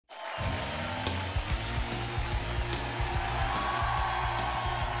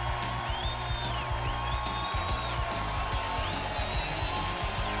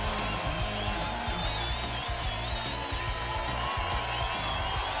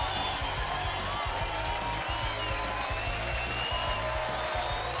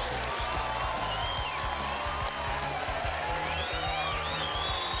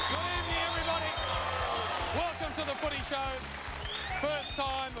First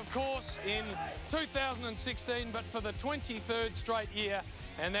time, of course, in 2016, but for the 23rd straight year,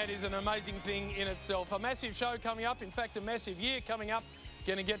 and that is an amazing thing in itself. A massive show coming up, in fact, a massive year coming up.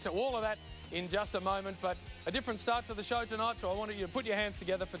 Going to get to all of that in just a moment, but a different start to the show tonight, so I wanted you to put your hands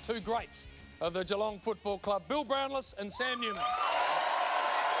together for two greats of the Geelong Football Club, Bill Brownless and Sam Newman.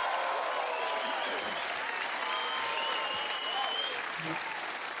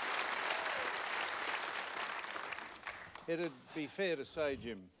 It'd be fair to say,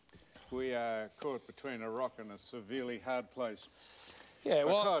 Jim, we are caught between a rock and a severely hard place. Yeah,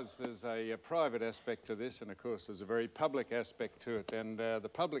 well, because there's a private aspect to this, and of course there's a very public aspect to it. And the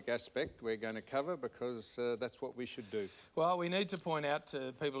public aspect we're going to cover because that's what we should do. Well, we need to point out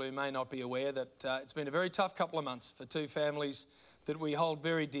to people who may not be aware that it's been a very tough couple of months for two families that we hold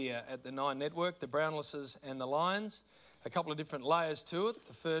very dear at the Nine Network, the Brownlesses and the Lions. A couple of different layers to it.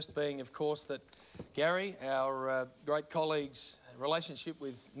 The first being, of course, that Gary, our great colleague's relationship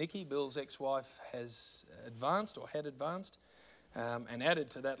with Nikki, Bill's ex-wife, has advanced or had advanced. And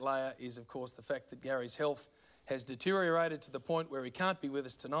added to that layer is, of course, the fact that Gary's health has deteriorated to the point where he can't be with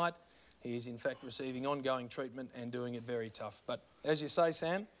us tonight. He is, in fact, receiving ongoing treatment and doing it very tough. But as you say,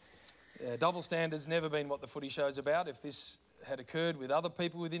 Sam, double standards never been what the footy show's about. If this had occurred with other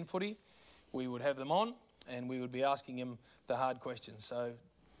people within footy, we would have them on and we would be asking him the hard questions. So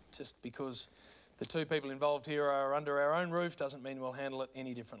just because the two people involved here are under our own roof doesn't mean we'll handle it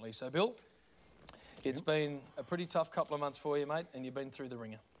any differently. So, Bill, it's been a pretty tough couple of months for you, mate, and you've been through the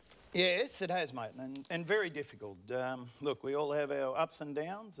ringer. Yes, it has, mate, and very difficult. Look, we all have our ups and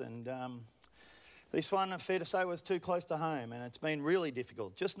downs, and this one, fair to say, was too close to home, and it's been really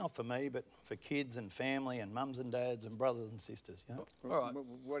difficult, just not for me, but for kids and family and mums and dads and brothers and sisters, you know. All right.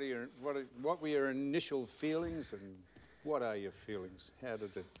 What were your initial feelings, and what are your feelings? How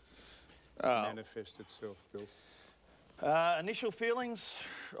did it manifest itself, Bill? Initial feelings,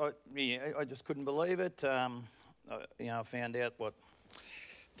 I just couldn't believe it. I found out,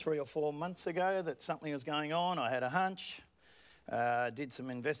 3 or 4 months ago that something was going on. I had a hunch, did some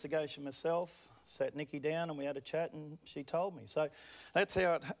investigation myself, sat Nikki down and we had a chat and she told me. So that's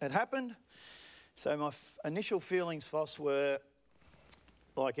how it happened. So my initial feelings, Foss, were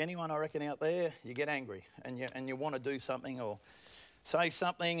like anyone I reckon out there, you get angry and you want to do something or say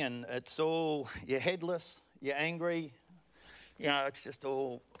something and it's all, you're headless, you're angry. You know, it's just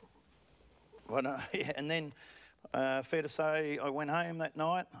all, and then, fair to say, I went home that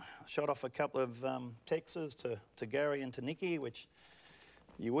night, shot off a couple of texts to Gary and to Nikki, which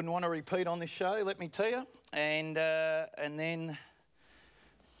you wouldn't want to repeat on this show, let me tell you. And then,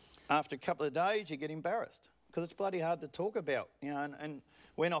 after a couple of days, you get embarrassed, because it's bloody hard to talk about, you know, and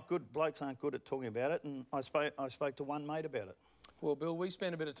we're not good, blokes aren't good at talking about it, and I spoke to one mate about it. Well, Bill, we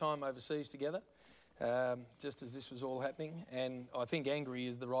spent a bit of time overseas together. Just as this was all happening, and I think angry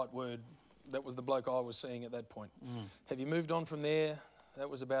is the right word. That was the bloke I was seeing at that point. Have you moved on from there? That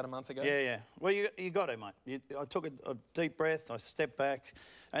was about a month ago. Yeah. Well, you got to, mate. I took a deep breath, I stepped back,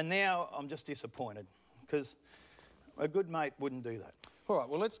 and now I'm just disappointed, because a good mate wouldn't do that. All right,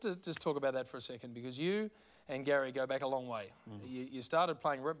 well, let's just talk about that for a second, because you and Gary go back a long way. You started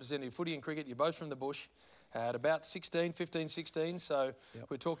playing representative footy and cricket. You're both from the bush. At about 15, 16, so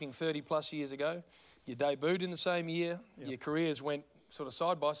we're talking 30 plus years ago. You debuted in the same year. Your careers went sort of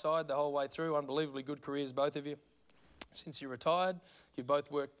side by side the whole way through. Unbelievably good careers, both of you. Since you retired, you've both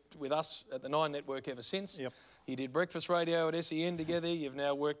worked with us at the Nine Network ever since. You did breakfast radio at SEN together. You've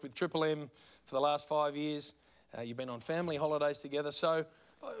now worked with Triple M for the last 5 years. You've been on family holidays together. So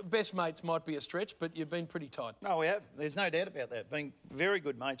best mates might be a stretch, but you've been pretty tight. No, we have. There's no doubt about that. Been very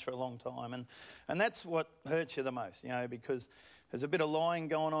good mates for a long time. And that's what hurts you the most, you know, because there's a bit of lying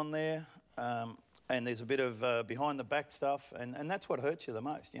going on there. And there's a bit of behind-the-back stuff, and that's what hurts you the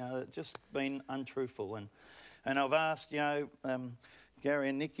most, you know, just being untruthful. And I've asked, you know, Gary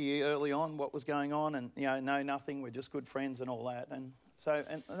and Nikki early on what was going on, and, you know, no, nothing, we're just good friends and all that. And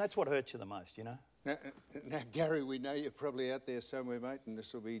that's what hurts you the most, you know. Now, Gary, we know you're probably out there somewhere, mate, and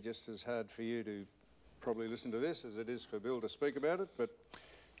this will be just as hard for you to probably listen to this as it is for Bill to speak about it, but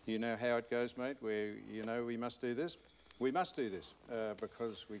you know how it goes, mate, where, you know, we must do this. We must do this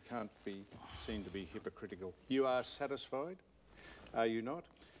because we can't be seen to be hypocritical. You are satisfied, are you not,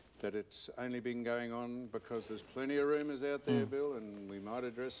 that it's only been going on because there's plenty of rumours out there, Bill, and we might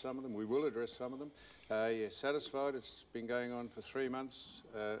address some of them. We will address some of them. You're satisfied it's been going on for 3 months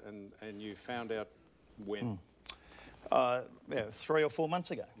and you found out when? 3 or 4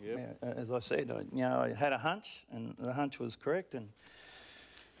 months ago. As I said, I had a hunch, and the hunch was correct.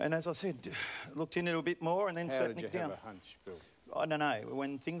 And as I said, looked into it a bit more and then sat Nick down. How did you have a hunch, Bill? I don't know,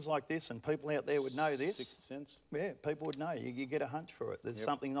 when things like this, and people out there would know this. Sixth sense. Yeah, people would know. You get a hunch for it. There's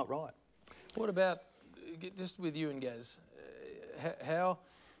something not right. What about, just with you and Gaz,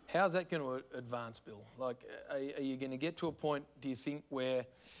 how's that going to advance, Bill? Like, are you going to get to a point, do you think, where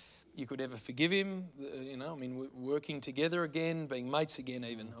you could ever forgive him? You know, I mean, working together again, being mates again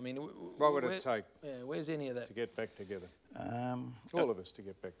even. I mean, What would it take? Yeah, where's any of that? To get back together? All of us to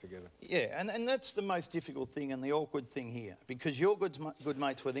get back together. Yeah, and that's the most difficult thing and the awkward thing here, because you're good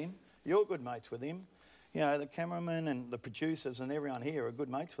mates with him, you're good mates with him, you know, the cameraman and the producers and everyone here are good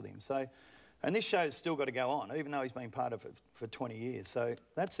mates with him. So, and this show's still got to go on, even though he's been part of it for 20 years. So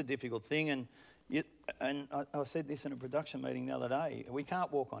that's a difficult thing. And I said this in a production meeting the other day, we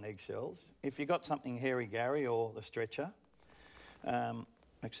can't walk on eggshells. If you got something hairy Gary or the stretcher,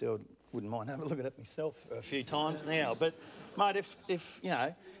 actually I wouldn't mind having a look at it myself a few times now. But mate, if you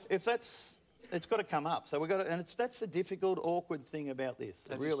know, if that's, it's got to come up. So we've got to, and that's the difficult, awkward thing about this.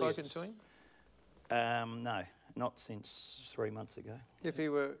 Have you spoken to him? No, not since 3 months ago. If he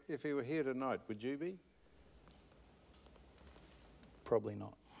were here tonight, would you be? Probably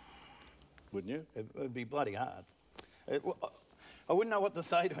not. Wouldn't you? It'd be bloody hard. I wouldn't know what to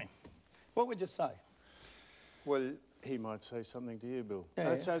say to him. What would you say? Well, he might say something to you, Bill.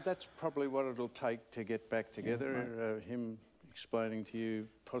 Yeah. So that's probably what it'll take to get back together. Him explaining to you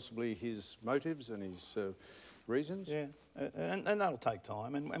possibly his motives and his reasons. Yeah, and that'll take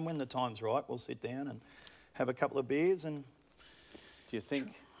time. And when the time's right, we'll sit down and have a couple of beers and... Do you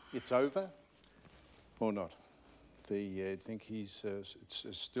think it's over or not? Think it's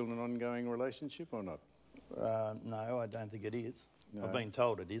still an ongoing relationship or not? No, I don't think it is. No. I've been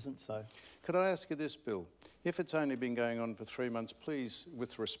told it isn't, so... Could I ask you this, Bill? If it's only been going on for 3 months, please,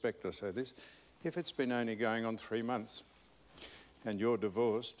 with respect I say this, if it's been only going on 3 months and you're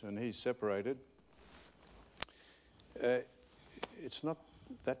divorced and he's separated, it's not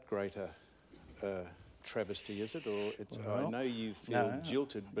that great a travesty, is it? Or it's, well, I know you feel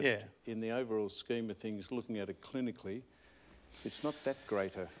jilted, but yeah. in the overall scheme of things, looking at it clinically, it's not that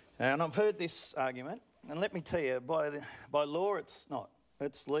great a... And I've heard this argument, and let me tell you, by law it's not.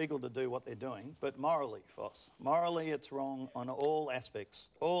 It's legal to do what they're doing, but morally, Foss, morally it's wrong on all aspects.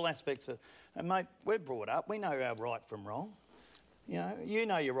 All aspects of... And mate, we're brought up, we know our right from wrong. You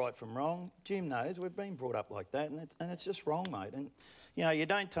know your right from wrong. Jim knows, we've been brought up like that, and it's just wrong, mate. And, you know, you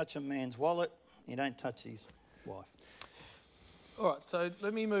don't touch a man's wallet, you don't touch his wife. All right, so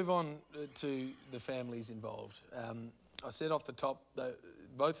let me move on to the families involved. I said off the top that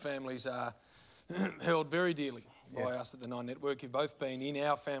both families are held very dearly by us at the Nine Network. You've both been in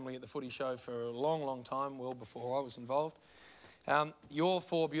our family at the Footy Show for a long, long time, well before I was involved. Your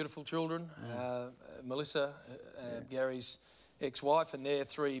 4 beautiful children, Melissa, Gary's ex-wife, and their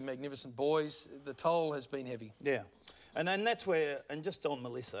 3 magnificent boys, the toll has been heavy. Yeah. And that's where, and just on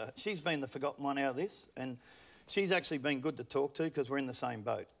Melissa, she's been the forgotten one out of this, and she's actually been good to talk to because we're in the same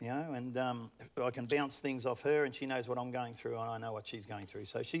boat, you know, and I can bounce things off her and she knows what I'm going through and I know what she's going through.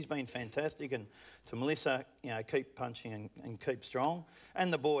 So she's been fantastic, and to Melissa, you know, keep punching and keep strong.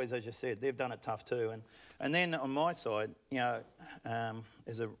 And the boys, as you said, they've done it tough too. And then on my side, you know,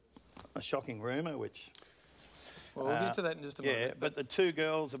 there's a shocking rumour which... Well, we'll get to that in just a moment. Yeah, but the 2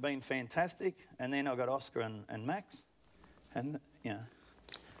 girls have been fantastic, and then I've got Oscar and Max, and, you know...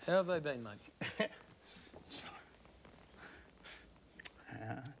 How have they been, mate?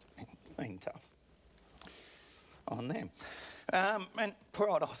 It's been tough on them. And poor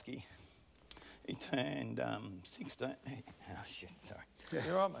old Oski, he turned 16. Oh, shit, sorry.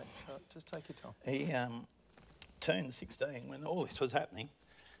 You're right, mate. Just take your time. He turned 16 when all this was happening,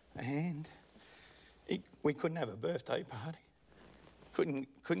 and we couldn't have a birthday party. Couldn't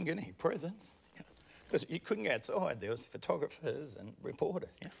get any presents, because you couldn't go outside. There was photographers and reporters.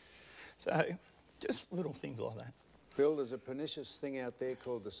 You know? So just little things like that. Bill, there's a pernicious thing out there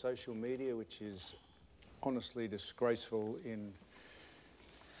called the social media, which is honestly disgraceful in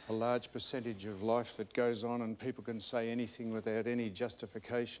a large percentage of life that goes on, and people can say anything without any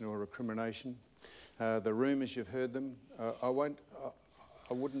justification or recrimination. The rumours, you've heard them. I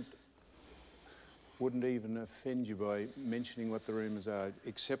wouldn't even offend you by mentioning what the rumours are,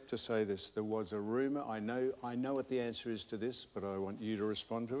 except to say this: there was a rumour. I know what the answer is to this, but I want you to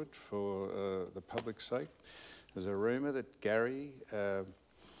respond to it for the public's sake. There's a rumour that Gary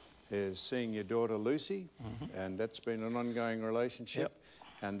is seeing your daughter Lucy, and that's been an ongoing relationship. Yep.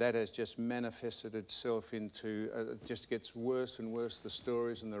 And that has just manifested itself into, it just gets worse and worse, the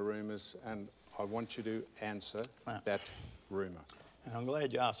stories and the rumours, and I want you to answer that rumour. And I'm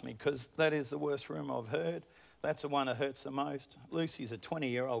glad you asked me, because that is the worst rumour I've heard. That's the one that hurts the most. Lucy's a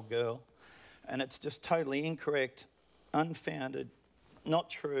 20-year-old girl, and it's just totally incorrect unfounded, not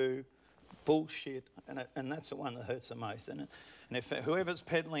true, bullshit, and that's the one that hurts the most. And if whoever's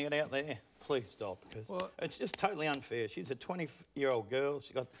peddling it out there, please stop, because it's just totally unfair. She's a 20-year-old girl.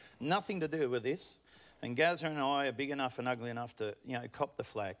 She's got nothing to do with this. And Gazza and I are big enough and ugly enough to, you know, cop the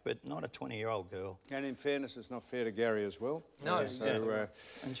flack, but not a 20-year-old girl. And in fairness, it's not fair to Gary as well. No,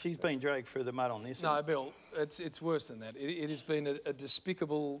 and she's been dragged through the mud on this. No, Bill, it's worse than that. It has been a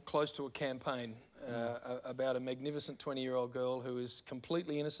despicable, close to a campaign about a magnificent 20-year-old girl who is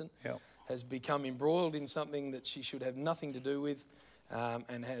completely innocent, has become embroiled in something that she should have nothing to do with,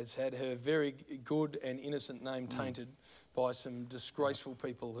 and has had her very good and innocent name tainted by some disgraceful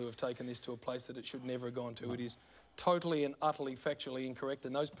people who have taken this to a place that it should never have gone to. It is totally and utterly factually incorrect,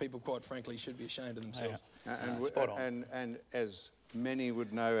 and those people, quite frankly, should be ashamed of themselves. And as many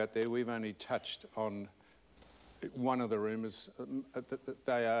would know out there, we've only touched on one of the rumours.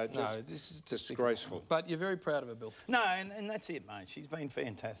 They are just disgraceful. But you're very proud of her, Bill. No, and that's it, mate. She's been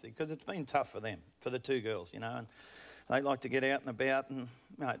fantastic, because it's been tough for them, for the two girls, you know. And they like to get out and about, and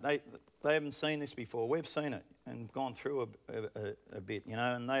they haven't seen this before. We've seen it and gone through a bit, you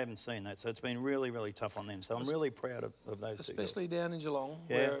know, and they haven't seen that. So it's been really, really tough on them. So I'm really proud of those two girls. Especially down in Geelong,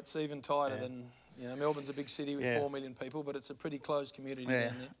 where it's even tighter than, you know, Melbourne's a big city with 4 million people, but it's a pretty closed community down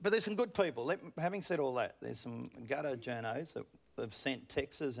there. But there's some good people. Having said all that, there's some gutter journos that have sent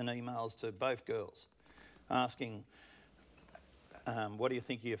texts and emails to both girls asking, what do you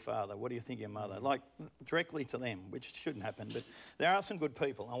think of your father? What do you think of your mother? Like, directly to them, which shouldn't happen. But there are some good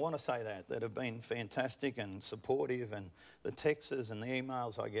people, I want to say that have been fantastic and supportive, and the texts and the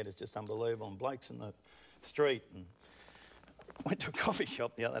emails I get is just unbelievable, and blokes in the street. And I went to a coffee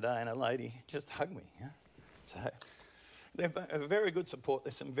shop the other day and a lady just hugged me. Yeah? So they've been a very good support.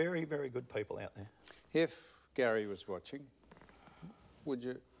 There's some very, very good people out there. If Gary was watching,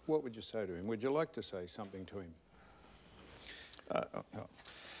 what would you say to him? Would you like to say something to him?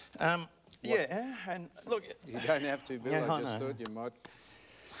 Yeah, and look... You don't have to, Bill. I just thought you might.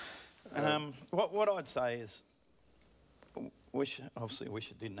 What I'd say is, obviously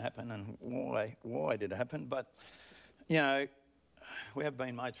wish it didn't happen, and why did it happen, but, you know, we have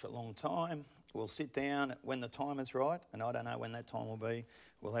been mates for a long time. We'll sit down when the time is right, and I don't know when that time will be.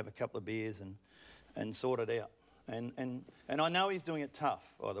 We'll have a couple of beers and sort it out. And I know he's doing it tough,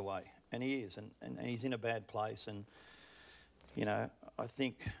 by the way, and he is, and he's in a bad place, and... You know, I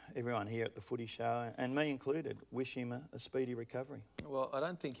think everyone here at the Footy Show, and me included, wish him a speedy recovery. Well, I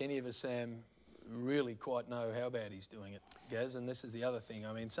don't think any of us, Sam, really quite know how bad he's doing it, Gaz, and this is the other thing.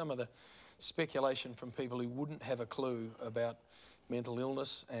 I mean, some of the speculation from people who wouldn't have a clue about mental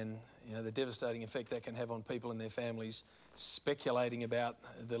illness and, you know, the devastating effect that can have on people and their families, speculating about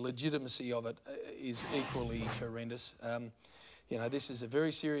the legitimacy of it is equally horrendous. You know, this is a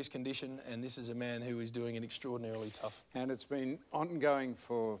very serious condition, and this is a man who is doing it extraordinarily tough. And it's been ongoing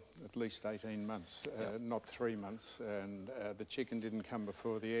for at least 18 months, not 3 months, and the chicken didn't come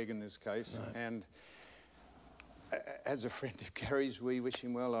before the egg in this case. No. And as a friend of Gary's, we wish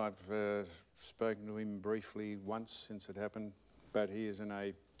him well. I've spoken to him briefly once since it happened, but he is in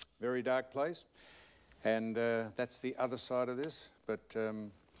a very dark place, and that's the other side of this. But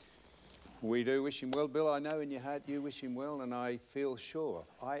we do wish him well. Bill, I know in your heart you wish him well, and I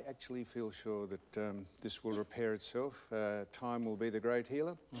actually feel sure that this will repair itself. Time will be the great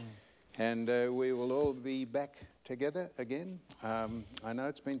healer, and we will all be back together again. I know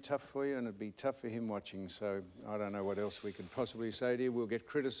it's been tough for you, and it'd be tough for him watching, so I don't know what else we could possibly say to you. We'll get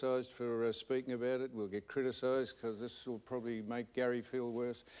criticised for speaking about it. We'll get criticised because this will probably make Gary feel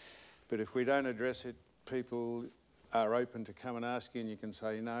worse. But if we don't address it, people are open to come and ask you, and you can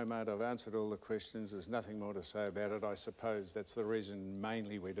say, no, mate, I've answered all the questions. There's nothing more to say about it. I suppose that's the reason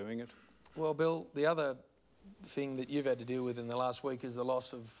mainly we're doing it. Well, Bill, the other thing that you've had to deal with in the last week is the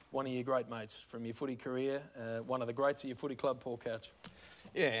loss of one of your great mates from your footy career, one of the greats of your footy club, Paul Couch.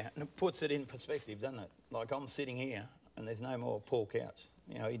 Yeah, and it puts it in perspective, doesn't it? Like, I'm sitting here and there's no more Paul Couch.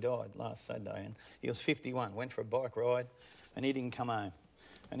 You know, he died last Saturday, and he was 51, went for a bike ride, and he didn't come home.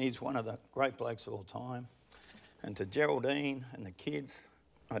 And he's one of the great blokes of all time. And to Geraldine and the kids,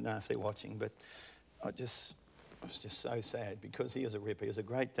 I don't know if they're watching, but I was just so sad, because he was a ripper. He was a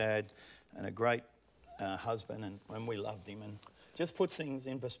great dad and a great husband, and we loved him. And just puts things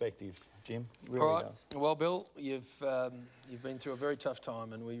in perspective, Jim. Really does. Well, Bill, you've been through a very tough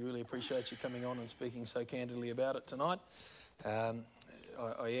time, and we really appreciate you coming on and speaking so candidly about it tonight.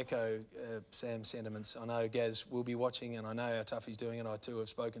 I echo Sam's sentiments. I know Gaz will be watching, and I know how tough he's doing, and I too have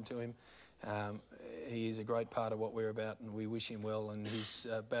spoken to him. He is a great part of what we're about, and we wish him well in his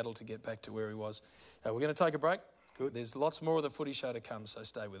battle to get back to where he was. We're going to take a break. Good. There's lots more of the Footy Show to come, so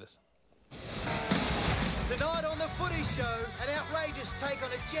stay with us. Tonight on The Footy Show, an outrageous take on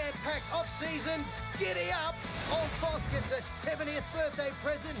a jam-packed off-season. Giddy up! Old Foss gets a 70th birthday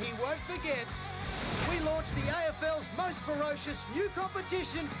present he won't forget. We launched the AFL's most ferocious new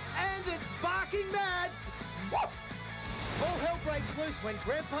competition, and it's barking mad. Woof! All hell breaks loose when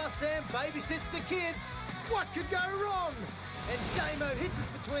Grandpa Sam babysits the kids. What could go wrong? And Damo hits us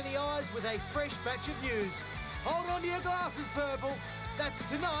between the eyes with a fresh batch of news. Hold on to your glasses, Purple. That's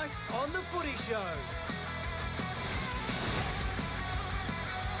tonight on The Footy Show.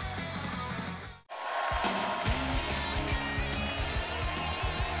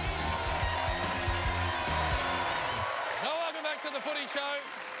 Welcome back to The Footy Show.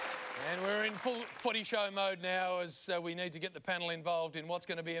 And we're in full Footy Show mode now as we need to get the panel involved in what's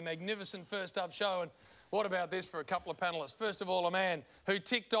going to be a magnificent first-up show. And what about this for a couple of panellists? First of all, a man who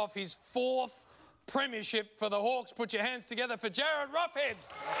ticked off his 4th premiership for the Hawks. Put your hands together for Jared Roughhead,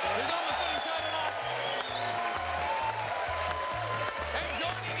 who's on The Footy Show tonight. And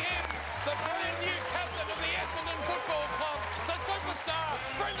joining him, the brand new captain of the Essendon Football Club, the superstar,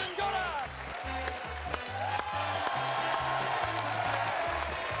 Brendan Goddard.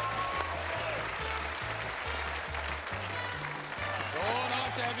 Oh,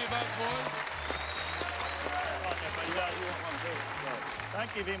 nice to have you both, boys.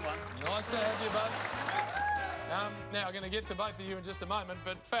 Don't give him one. Nice to have you both. Now, I'm going to get to both of you in just a moment,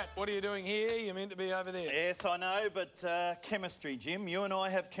 but Fat, what are you doing here? You're meant to be over there. Yes, I know, but chemistry, Jim. You and I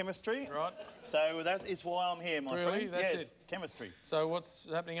have chemistry. Right. So that is why I'm here, my Really? friend. That's yes, it? Chemistry. So what's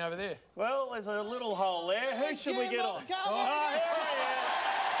happening over there? Well, there's a little hole there. Who should we get on? Oh, here he is.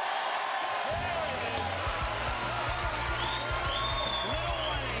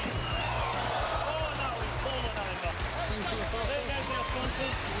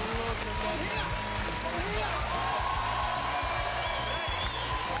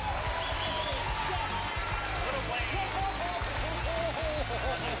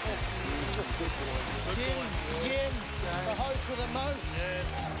 Jim, the host with the most.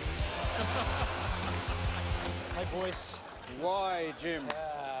 Hey, boys. Why, Jim?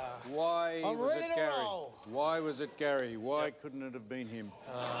 Why I'm was ready it to Gary? roll. Why was it Gary? Why couldn't it have been him?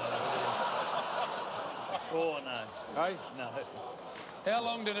 Oh, no. Hey? No. How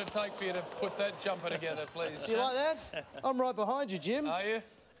long did it take for you to put that jumper together, please? You like that? I'm right behind you, Jim. Are you?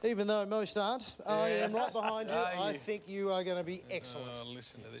 Even though most aren't, I am right behind you. Are I you? think you are going to be excellent.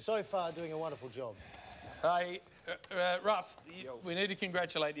 Listen to this. So far, doing a wonderful job. Hey, Ruff, we need to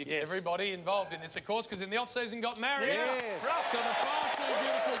congratulate you, Yes. everybody involved in this, of course, because in the off-season got married. Yes. Ruff, to the far too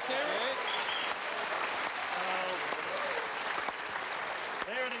beautiful Sarah.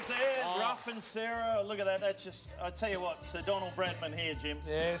 There it is there, Ruff and Sarah. Look at that. That's just, I tell you what, Sir Donald Bradman here, Jim.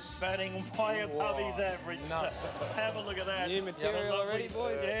 Yes. Batting way above his average. Nuts. Have a look at that. New material already,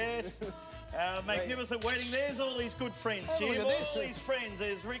 boys. Yes. Magnificent wedding. There's all these good friends, Have a Jim. look at this. All these friends.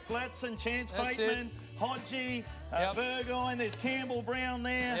 There's Rick Glatson, Chance That's Bateman, Hodgie, Yep. Burgoyne. There's Campbell Brown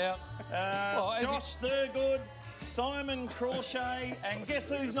there. Yep. Well, as Josh Thurgood, Simon Crawshay, and guess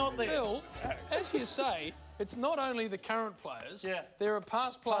who's not there? Bill, as you say, it's not only the current players. Yeah. There are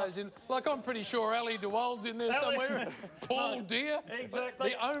past players in. Like I'm pretty sure Ali DeWald's in there Ali- somewhere. Paul Deere.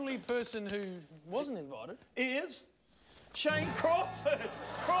 Exactly. The only person who wasn't invited. Is Shane Crawford.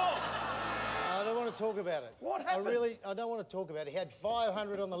 I don't want to talk about it. What happened? I don't want to talk about it. He had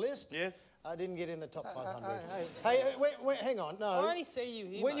 500 on the list. Yes. I didn't get in the top 500. Hey, wait, hang on. No. I only see you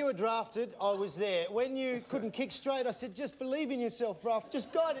here. When mate. you were drafted, I was there. When you couldn't kick straight, I said, just believe in yourself, bruv.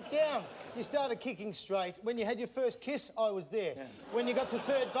 Just guide it down. You started kicking straight. When you had your first kiss, I was there. Yeah. When you got to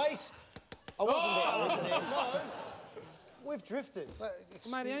third base, I wasn't there. I wasn't there. No. We've drifted.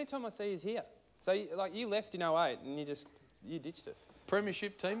 Mate, the only time I see you is here. So, you left in 08 and you ditched it.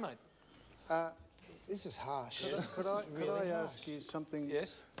 Premiership teammate. This is harsh. Could I ask you something?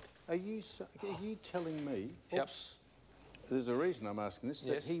 Yes. Are you telling me? Yep. Oops. There's a reason I'm asking this.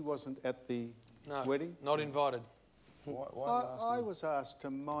 Yes. That he wasn't at the No. wedding. Not invited. I was asked to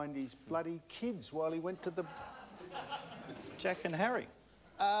mind his bloody kids while he went to the. Jack and Harry.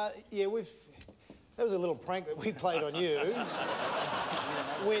 Yeah, that was a little prank that we played on you,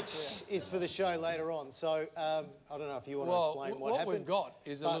 which is for the show later on. So I don't know if you want to explain what happened. What we've got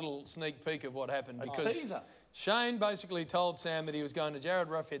is a little sneak peek of what happened because teaser. Shane basically told Sam that he was going to Jared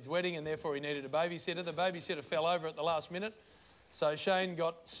Roughhead's wedding and therefore he needed a babysitter. The babysitter fell over at the last minute. So Shane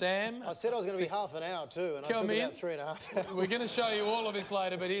got Sam. I said I was going to be half an hour too, and I Come took in. about 3.5 hours. We're going to show you all of this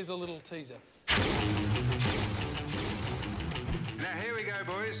later, but here's a little teaser. Now, here we go,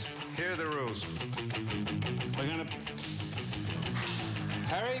 boys. Here are the rules. We're going to...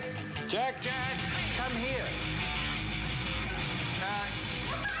 Harry, Jack, come here.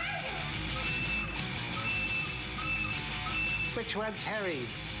 Which one's Harry?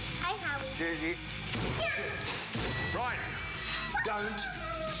 Hi, Howie. Right.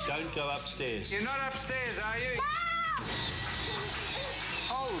 Don't go upstairs. You're not upstairs, are you? No!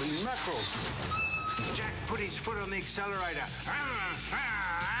 Holy mackerel. Jack put his foot on the accelerator.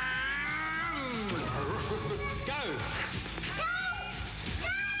 Go.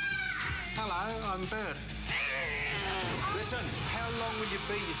 Hello, I'm Bert. Listen, how long will you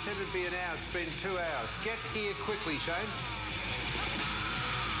be? You said it'd be an hour. It's been 2 hours. Get here quickly, Shane.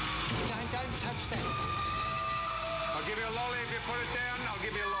 Don't touch that. I'll give you a lolly if you put it down. I'll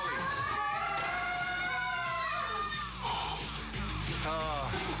give you a lolly.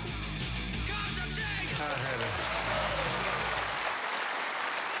 Oh.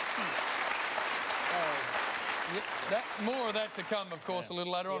 More of that to come, of course, a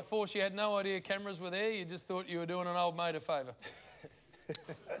little later on. Force, you had no idea cameras were there. You just thought you were doing an old mate a favour.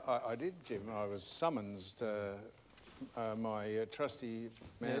 I did, Jim. I was summoned. My trusty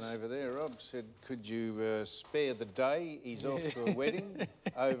man over there, Rob, said, could you spare the day? He's off to a wedding.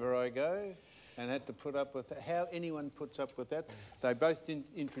 Over I go. And had to put up with that. How anyone puts up with that. They both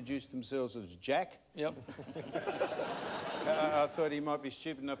introduced themselves as Jack. Yep. I thought he might be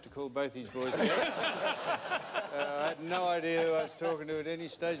stupid enough to call both his boys Jack. I had no idea who I was talking to at any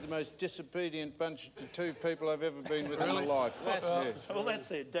stage. The most disobedient bunch of two people I've ever been with in my life. Well, that's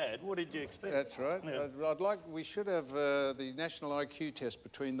their dad. What did you expect? That's right. Yeah. We should have the national IQ test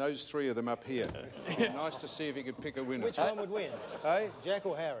between those three of them up here. Nice to see if he could pick a winner. Which one would win? Hey? Jack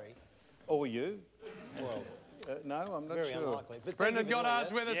or Harry? Or you? Well, no, I'm not very sure. unlikely. But Brendan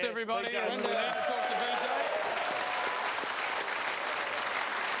Goddard's with us, everybody. And we're there to talk to BJ.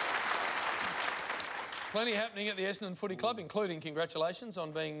 Plenty happening at the Essendon Footy Club, including congratulations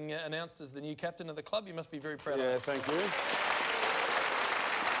on being announced as the new captain of the club. You must be very proud of Yeah, it. thank you.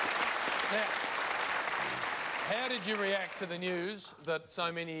 Now, how did you react to the news that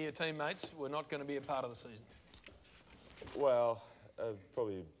so many of your teammates were not going to be a part of the season? Well,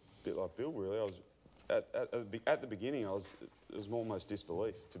 probably a bit like Bill, really. I was at the beginning. It was almost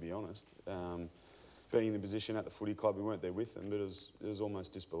disbelief, to be honest. Being in the position at the footy club, we weren't there with them, but it was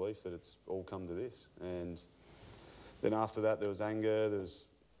almost disbelief that it's all come to this. And then after that, there was anger. There was,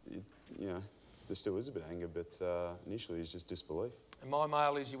 you know, there still is a bit of anger, but initially it's just disbelief. And my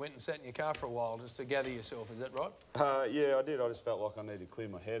mail is you went and sat in your car for a while just to gather yourself. Is that right? Yeah, I did. I just felt like I needed to clear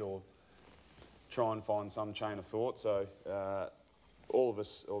my head or try and find some chain of thought. So all of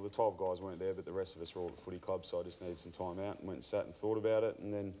us, all the 12 guys weren't there, but the rest of us were all at the footy club, so I just needed some time out and went and sat and thought about it,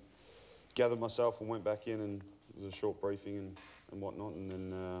 and then gathered myself and went back in, and it was a short briefing and whatnot, and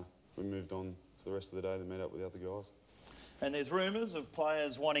then we moved on for the rest of the day to meet up with the other guys. And there's rumours of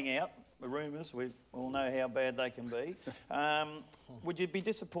players wanting out. The rumours, we all know how bad they can be. Would you be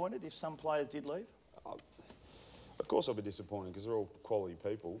disappointed if some players did leave? Of course I'd be disappointed, because they're all quality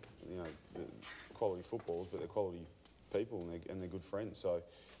people, you know, quality footballers, but they're quality people and they're good friends. So,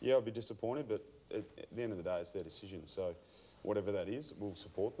 yeah, I'd be disappointed, but at the end of the day, it's their decision. So, whatever that is, we'll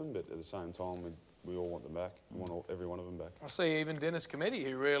support them, but at the same time, we all want them back. We want every one of them back. I see even Dennis Cometti,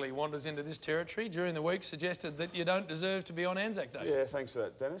 who really wanders into this territory during the week, suggested that you don't deserve to be on Anzac Day. Yeah, thanks for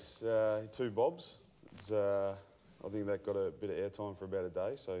that, Dennis. 2 bobs. I think that got a bit of airtime for about a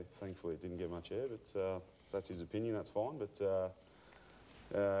day, so thankfully it didn't get much air, but that's his opinion, that's fine, but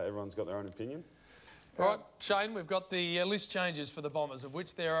everyone's got their own opinion. All right, Shane, we've got the list changes for the Bombers, of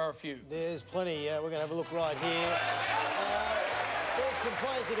which there are a few. There's plenty. We're going to have a look right here. There's some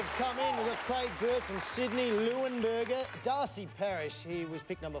players that have come in. We've got Craig Burt from Sydney, Leuenberger, Darcy Parish. He was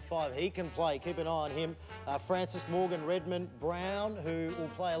pick number 5. He can play. Keep an eye on him. Francis Morgan, Redmond, Brown, who will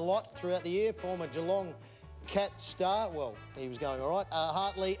play a lot throughout the year. Former Geelong Cat star. Well, he was going all right.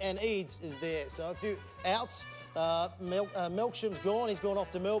 Hartley and Eads is there. So a few outs. Melksham's gone. He's gone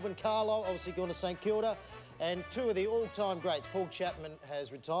off to Melbourne. Carlo, obviously, gone to St Kilda. And 2 of the all-time greats. Paul Chapman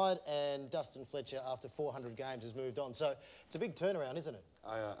has retired, and Dustin Fletcher, after 400 games, has moved on. So it's a big turnaround, isn't it?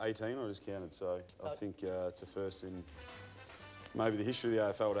 18 I just counted, so I think it's a first in maybe the history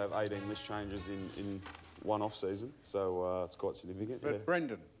of the AFL to have 18 list changes in one off-season. So it's quite significant. But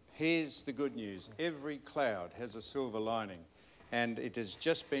Brendan, here's the good news. Every cloud has a silver lining. And it has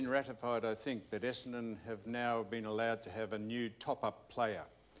just been ratified, I think, that Essendon have now been allowed to have a new top-up player.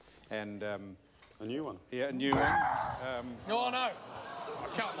 And... a new one? Yeah, a new one. Oh, no. Oh,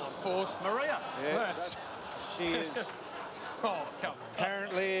 come on, Force. Maria. Yeah, she is Oh, come on.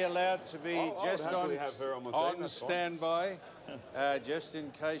 apparently allowed to be just have her on my team, on standby, just in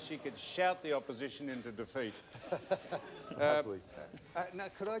case she could shout the opposition into defeat. Now,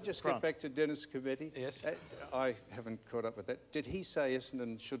 could I just get back to Dennis Cometti? Yes. I haven't caught up with that. Did he say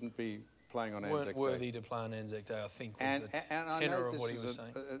Essendon shouldn't be playing on Anzac weren't Day. worthy to play on Anzac Day, I think, was And the I tenor know of this what he is was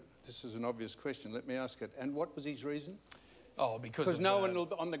saying. this is an obvious question. Let me ask it. And what was his reason? Oh, because Because no one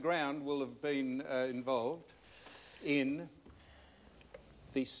on the ground will have been involved in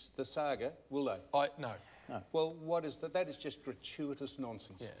the saga, will they? No. Well, what is that? That is just gratuitous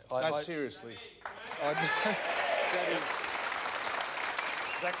nonsense. Yeah, seriously. That is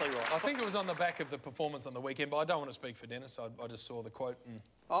exactly right. I think it was on the back of the performance on the weekend, but I don't want to speak for Dennis. I just saw the quote. And...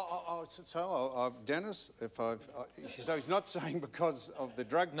 Dennis, so he's not saying because of the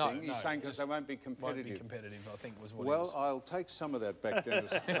drug thing, he's saying because they won't be competitive. Won't be competitive, I think was what he was. Well, I'll take some of that back,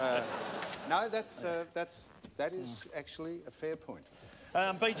 Dennis. No, that is actually a fair point.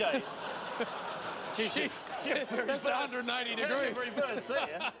 BJ. That's 180 degrees. Reverse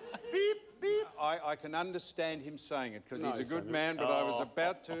there. Beep, beep. I can understand him saying it because he's a good man, but I was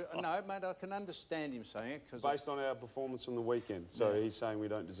about to... No, mate, I can understand him saying it because... Based on our performance from the weekend. So he's saying we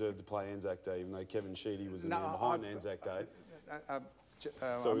don't deserve to play Anzac Day, even though Kevin Sheedy was the man behind Anzac Day.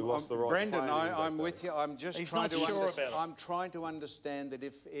 So we lost the right Brendan, to play on Anzac I'm Day. with you. I'm just trying to I'm trying to understand that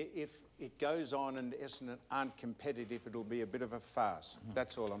if it goes on and Essendon aren't competitive, it'll be a bit of a farce.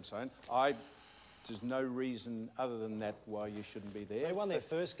 That's all I'm saying. There's no reason other than that why you shouldn't be there. They won their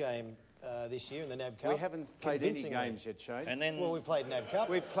first game this year in the NAB Cup. We haven't played any games yet, Shane. And then... Well, we played NAB Cup.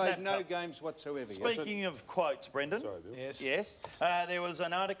 We've played no games whatsoever. Speaking of quotes, Brendan. Sorry, Bill. Yes. There was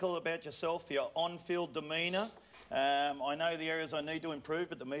an article about yourself, your on-field demeanour. I know the areas I need to improve,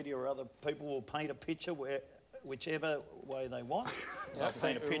 but the media or other people will paint a picture whichever way they want. I'll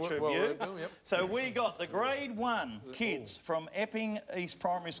paint a picture of you. So we got the grade 1 kids from Epping East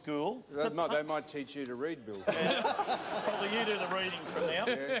Primary School. They might teach you to read, Bill. Probably you do the reading from now.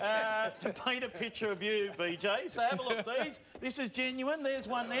 To paint a picture of you, BJ. So have a look at these. This is genuine. There's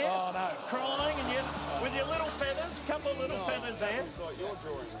one there. Oh, no. Crying, and yes, with your little feathers. Couple of little feathers there. Looks like your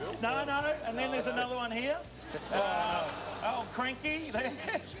drawing, Bill. No. And then there's another one here. Cranky there.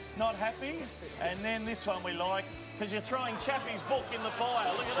 Not happy. And then this one we like, because you're throwing Chappie's book in the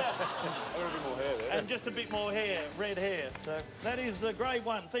fire. Look at that. I've got a bit more hair there. And just a bit more hair, red hair. So that is the grade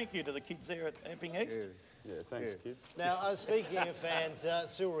 1. Thank you to the kids there at Epping East. Yeah, thanks, kids. Now, speaking of fans,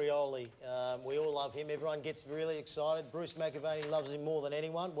 Sil Rioli, we all love him. Everyone gets really excited. Bruce McAvaney loves him more than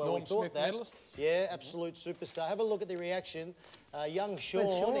anyone. Well, Norm we thought Smith that. medalist. Yeah, absolute superstar. Have a look at the reaction. Young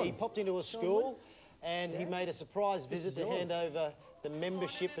Sean, he popped into a school and he made a surprise visit to hand over the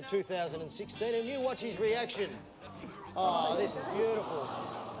membership for 2016, and you watch his reaction. Oh, this is beautiful.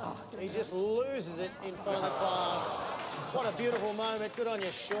 He just loses it in front of the class. What a beautiful moment. Good on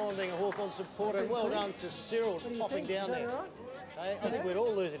you, Sean, being a Hawthorn supporter. And well done to Cyril popping down there. Hey, I think we'd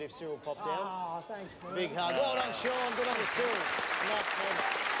all lose it if Cyril popped down. Oh, thanks, man. Big hug. Well done, Sean. Good on you, Cyril.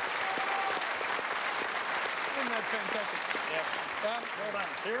 Isn't that fantastic? Well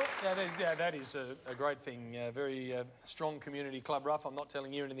done, Cyril. Yeah, that is a great thing. Very strong community club, Rough. I'm not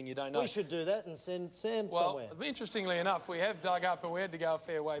telling you anything you don't know. We should do that and send Sam Well, somewhere. interestingly enough, we have dug up, and we had to go a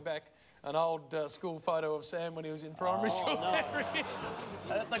fair way back, an old school photo of Sam when he was in primary school. No. There he is.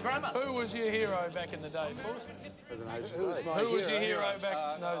 At the grammar. Who was your hero back in the day, Forrest? As an agent. Who was your hero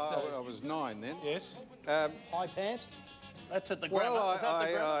back in those days? I was 9 then. Yes. High pant? That's at the grammar. Well, Is that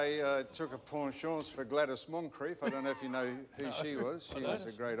the grammar? I took a penchant for Gladys Moncrief. I don't know if you know who she was. She was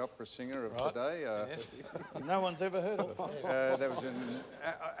a great opera singer of today. No one's ever heard of her. That was in...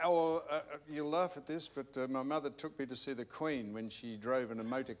 you'll laugh at this, but my mother took me to see the Queen when she drove in a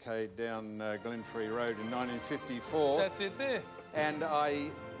motorcade down Glenfrey Road in 1954. That's it there. And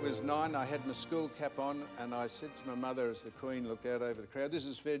I was 9, I had my school cap on, and I said to my mother as the Queen looked out over the crowd, this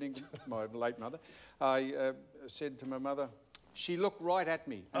is Fielding, my late mother, I said to my mother, she looked right at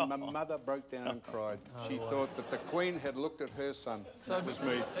me, and my mother broke down and cried. She thought that the Queen had looked at her son. So it was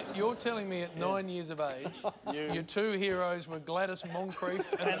me. You're telling me at 9 years of age, your two heroes were Gladys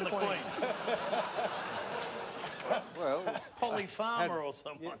Moncrief and the Queen. Well... Polly Farmer or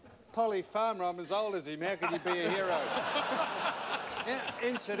someone. Polly Farmer, I'm as old as him, how could he be a hero?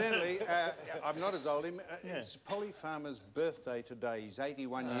 Incidentally, I'm not as old as him. It's Polly Farmer's birthday today. He's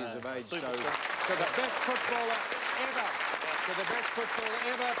 81 years of age. So, to the best footballer ever. To the best footballer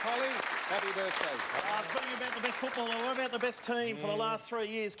ever, Polly, happy birthday. Speaking about the best footballer, what about the best team for the last 3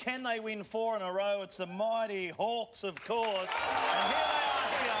 years? Can they win 4 in a row? It's the mighty Hawks, of course. And here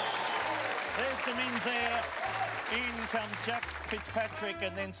they are. There's some ins there. In comes Jack Fitzpatrick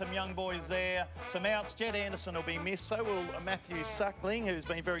and then some young boys there. Some outs. Jed Anderson will be missed. So will Matthew Suckling, who's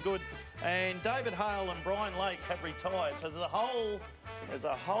been very good. And David Hale and Brian Lake have retired. So there's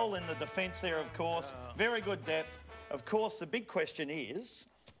a hole in the defence there, of course. Very good depth. Of course, the big question is,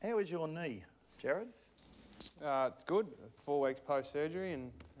 how is your knee, Jared? It's good. 4 weeks post-surgery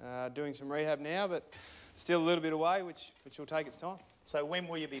and doing some rehab now, but still a little bit away, which will take its time. So when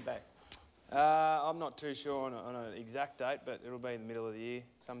will you be back? I'm not too sure on an exact date, but it'll be in the middle of the year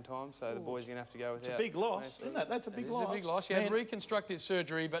sometime, so the boys are going to have to go without. It's a big loss, isn't it? That's a big loss. It's a big loss. You had reconstructive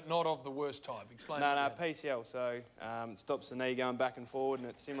surgery, but not of the worst type. Explain. No, PCL, so it stops the knee going back and forward, and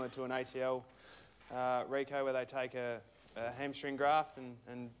it's similar to an ACL reco where they take a hamstring graft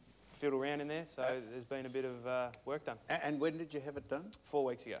and fiddle around in there, so there's been a bit of work done. And when did you have it done? 4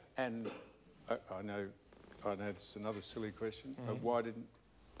 weeks ago. And I know it's another silly question, but why did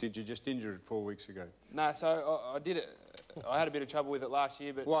you just injure it 4 weeks ago? No, so I did it. I had a bit of trouble with it last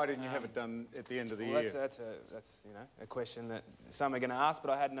year, but why didn't you have it done at the end of the year? That's a question that some are going to ask, but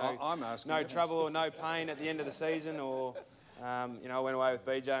I had no trouble or no pain at the end of the season, or I went away with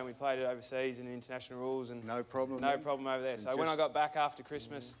BJ and we played it overseas in the international rules, and no problem over there. So when I got back after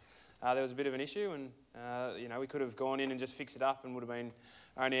Christmas, there was a bit of an issue, and we could have gone in and just fixed it up and would have been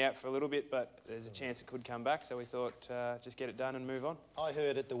only out for a little bit, but there's a chance it could come back, so we thought just get it done and move on. I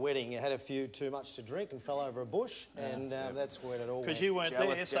heard at the wedding you had a few too much to drink and fell over a bush, and that's where it all went. Because you weren't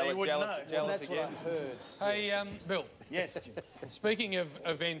there, so you wouldn't know. Jealous That's again. what I heard. Hey, Bill. Yes, Jim. Speaking of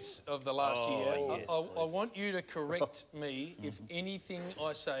events of the last year, yes, I want you to correct me if anything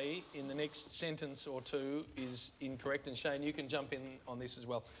I say in the next sentence or two is incorrect, and Shane, you can jump in on this as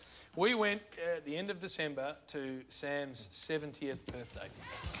well. We went at the end of December to Sam's 70th birthday.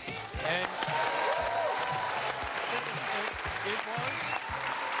 And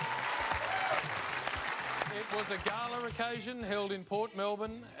it was a gala occasion held in Port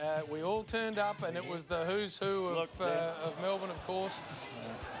Melbourne. We all turned up, and it was the who's who of Melbourne, of course.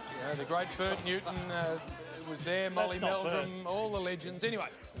 The great Bert Newton was there, Molly Meldrum, all the legends. Anyway,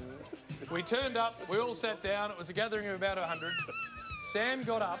 we turned up, we all sat down. It was a gathering of about 100. Sam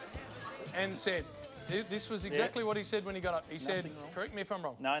got up and said, this was exactly what he said when he got up. He said, correct me if I'm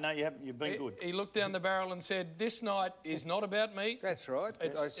wrong. No, you haven't. You've been good. He looked down the barrel and said, this night is not about me. That's right.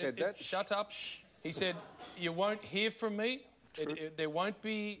 I said that. Shut up. He said, you won't hear from me. There won't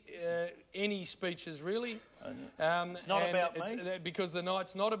be any speeches, really. It's not about me. Because the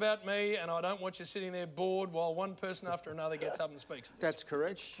night's not about me, and I don't want you sitting there bored while one person after another gets up and speaks. That's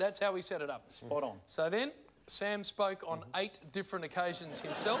correct. That's how we set it up. Spot on. So then, Sam spoke on 8 different occasions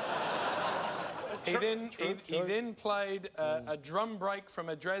himself. He then played a drum break from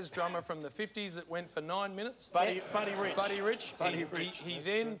a jazz drummer from the 50s that went for 9 minutes. Buddy Rich. He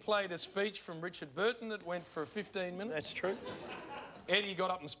then played a speech from Richard Burton that went for 15 minutes. That's true. Eddie got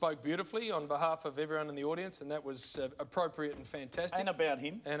up and spoke beautifully on behalf of everyone in the audience, and that was appropriate and fantastic. And about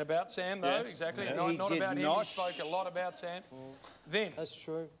him. And about Sam, though, yes. exactly. Yeah. Not about him, he spoke a lot about Sam. Then, That's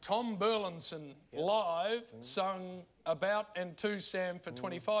true. Tom Burlinson live sung about and to Sam for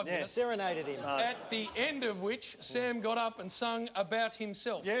 25 minutes. Serenaded him. At the end of which, Sam got up and sung about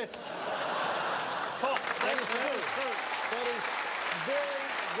himself. Yes. Fox, that is true. That is very,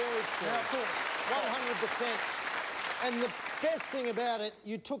 very true. Now, of course. 100%. And the best thing about it,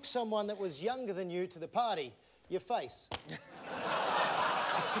 you took someone that was younger than you to the party. Your face.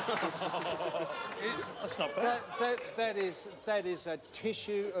 That's not bad. That is a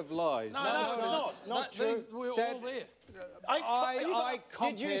tissue of lies. No, it's not. Not true. We're all there. I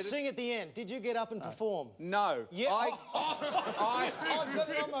compared... Did you sing at the end? Did you get up and perform? No. Yeah. I've got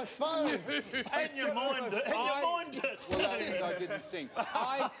it on my phone. And you mimed it. Well, I didn't sing.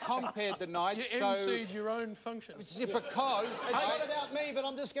 I compared the nights, You emceed your own function. Because... It's not about me, but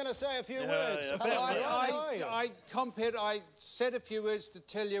I'm just going to say a few words. I said a few words to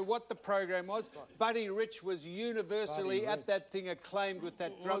tell you what the program was. Buddy Rich was universally at that thing acclaimed with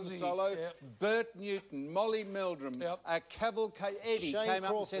that drum solo. Yep. Bert Newton, Molly Meldrum, a cavalcade. Eddie Shane came up and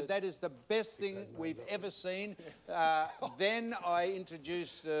Crawford. said, that is the best thing we've ever seen. Then I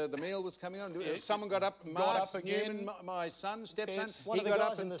introduced, the meal was coming on. Someone got up, Mark Newman, my son, stepson, One he of the got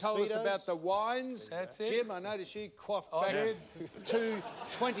guys up in and the told us Speedos. about the wines. That's it. Jim, I noticed you quaffed I back did. 2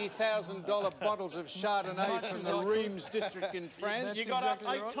 $20,000 bottles of Chardonnay from the Reims district in France. That's You got up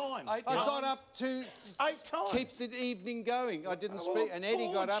exactly 8 right. times. 8 I times. got up to 8 times. keep the evening going. I didn't speak, and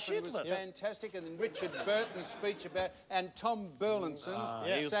Eddie got up and it was shitless. fantastic. And then Richard Burton's speech about, and Tom Burlinson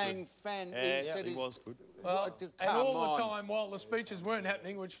sang Yeah, he was good. Well, and come all the on. time, while the speeches weren't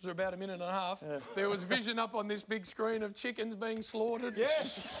happening, which was about a minute and a half, there was vision up on this big screen of chickens being slaughtered.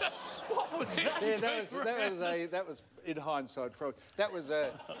 Yes. What was that? Yeah, that was in hindsight. That was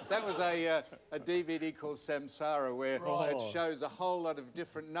a DVD called Samsara where it shows a whole lot of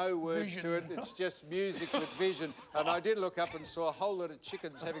different, no words to it. It's just music with vision. And I did look up and saw a whole lot of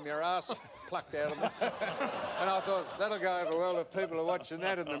chickens having their arse plucked out of them. And I thought that'll go over well if people are watching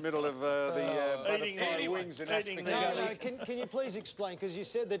that in the middle of the Eating butterfly like wings and ask the eating question. these. Can you please explain, because you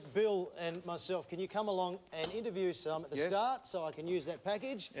said that Bill and myself, can you come along and interview some at the Yes. start so I can use that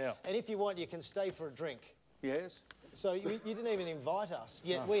package? Yeah. And if you want, you can stay for a drink. Yes. So you didn't even invite us,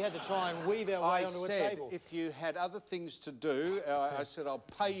 yet we had to try and weave our way I onto a said table. if you had other things to do, I said I'll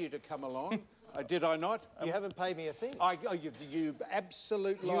pay you to come along. Did I not? You haven't paid me a thing. You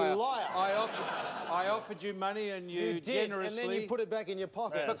absolute You liar. liar. I offered you money and you did, generously... and then you put it back in your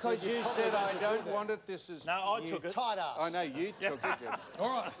pocket. Because So you probably said I deserve don't it. want it, this is... No, I You took it. tight ass. I know you took it, Jeff. All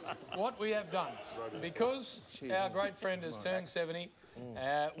right, what we have done, because our great friend has turned 70,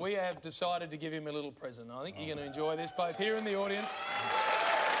 we have decided to give him a little present. I think you're going to enjoy this, both here in the audience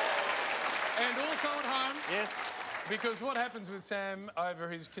and also at home. Yes. Because what happens with Sam over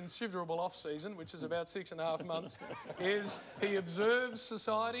his considerable off-season, which is about 6.5 months, is he observes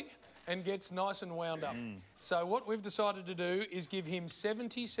society and gets nice and wound up. So what we've decided to do is give him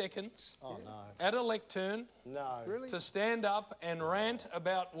 70 seconds at a lectern to stand up and rant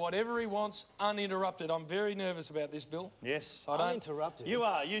about whatever he wants uninterrupted. I'm very nervous about this, Bill. Yes. I don't... Uninterrupted. You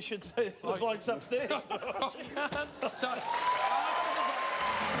are. You should see the blokes upstairs. So,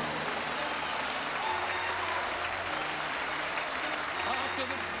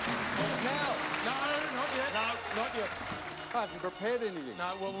 Now, no, not yet. No, not yet. I haven't prepared anything.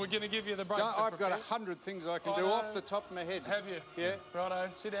 No, well, we're going to give you the break. No, to I've got prepare. 100 things I can I do know. off the top of my head. Have you? Yeah. Righto,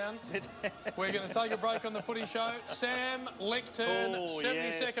 sit down. We're going to take a break on the footy show. Sam, lectern, Oh,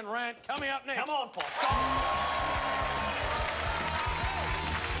 70-second rant coming up next. Come on, Foss.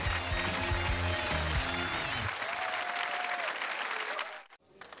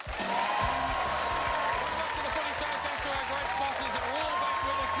 Welcome to the footy show. Thanks to our great sponsors. We're all back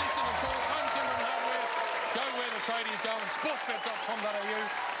with us. Nissan, of course, Home Timber and Hardware. Go where the tradies go and sportsbet.com.au.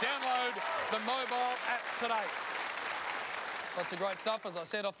 Download the mobile app today. Lots of great stuff, as I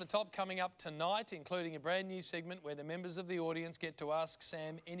said off the top, coming up tonight, including a brand new segment where the members of the audience get to ask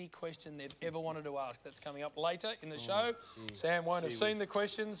Sam any question they've ever wanted to ask. That's coming up later in the show. Sam won't have seen the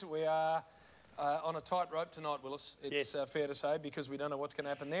questions. We are on a tightrope tonight, Willis. It's fair to say, because we don't know what's going to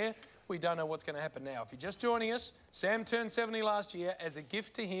happen there. We don't know what's going to happen now. If you're just joining us, Sam turned 70 last year. As a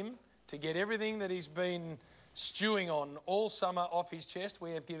gift to him, to get everything that he's been stewing on all summer off his chest,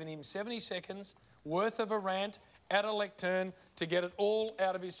 we have given him 70 seconds worth of a rant at a lectern to get it all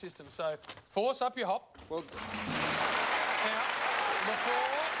out of his system. So, force up your hop. Well, Now, before...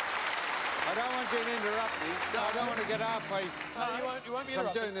 I don't want you to interrupt me. No, I don't want to get halfway. No, you won't be So I'm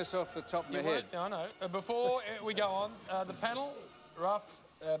interrupted. doing this off the top of my You head. won't, I know. Before we go on, the panel, Ruff,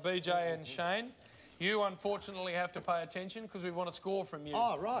 BJ and Shane, you unfortunately have to pay attention because we want a score from you.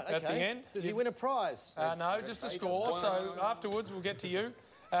 Oh, right, OK. At the end. Does he win a prize? No, just a score. So afterwards we'll get to you.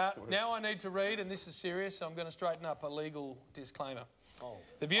 Now I need to read, and this is serious, so I'm going to straighten up a legal disclaimer.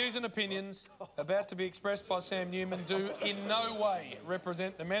 The views and opinions about to be expressed by Sam Newman do in no way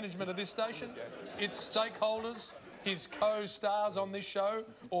represent the management of this station, its stakeholders, his co-stars on this show,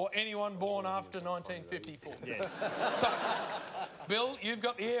 or anyone born after 1954. Yes. So, Bill, you've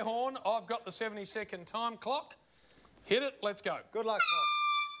got the air horn, I've got the 70-second time clock. Hit it, let's go. Good luck,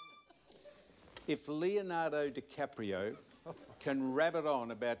 boss. If Leonardo DiCaprio can rabbit on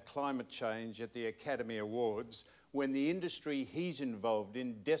about climate change at the Academy Awards when the industry he's involved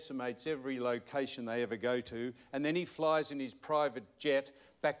in decimates every location they ever go to, and then he flies in his private jet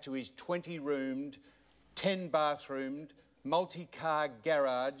back to his 20-roomed, 10-bathroomed, multi-car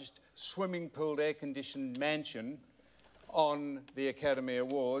garaged, swimming pool air-conditioned mansion on the Academy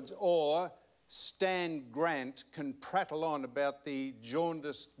Awards, or Stan Grant can prattle on about the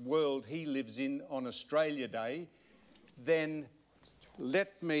jaundiced world he lives in on Australia Day, then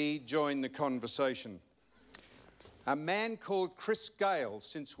let me join the conversation. A man called Chris Gale,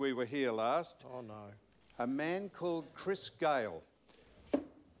 since we were here last. Oh, no. A man called Chris Gale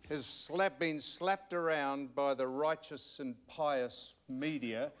has been slapped around by the righteous and pious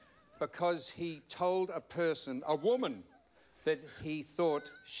media because he told a woman, that he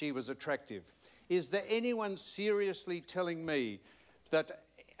thought she was attractive. Is there anyone seriously telling me that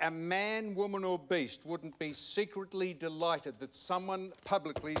a man, woman or beast wouldn't be secretly delighted that someone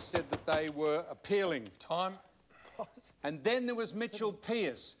publicly said that they were appealing? Time. And then there was Mitchell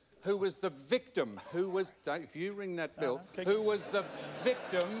Pearce, who was the victim, if you ring that bell, who was the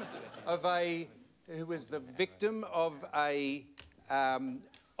victim of a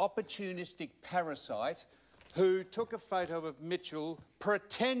opportunistic parasite who took a photo of Mitchell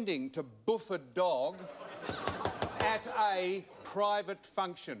pretending to boof a dog at a private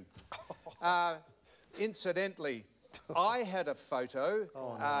function. Incidentally, I had a photo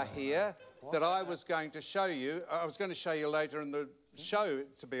here that I was going to show you. I was going to show you later in the show,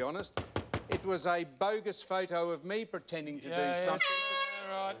 to be honest. It was a bogus photo of me pretending to do something.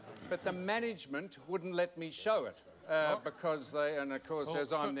 Right. But the management wouldn't let me show it because they, and of course,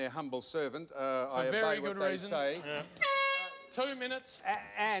 as I'm their humble servant, I obey what they say. Yeah. 2 minutes.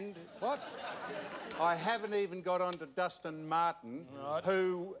 And what? I haven't even got on to Dustin Martin,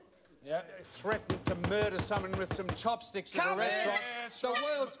 who threatened to murder someone with some chopsticks at a restaurant. Yes, the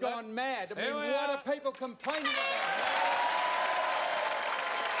world's gone mad. I mean, what are people complaining about?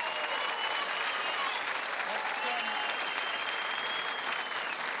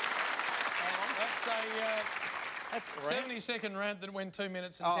 That's a 70-second rant that went 2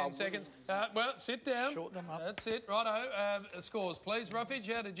 minutes and 10 seconds. Well, sit down. Shorten them up. That's it. Righto. Scores, please. Ruffage,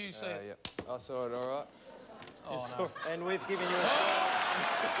 how did you see it? I saw it all right. Oh, no. And we've given you a score.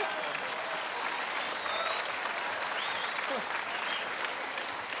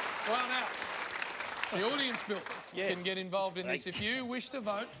 Well, now, the audience, Bill, can get involved in this. If you wish to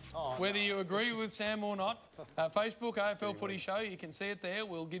vote, whether you agree with Sam or not, Facebook, AFL Footy Show, you can see it there.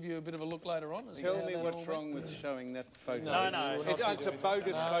 We'll give you a bit of a look later on. Tell me what's wrong with showing that photo. No. It's a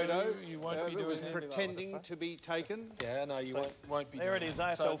bogus photo. You won't be doing it was that. pretending to be taken. Yeah, no, you won't be There it doing is,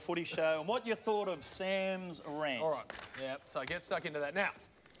 that. AFL Footy Show. And what you thought of Sam's rant? All right, yeah, so get stuck into that. Now,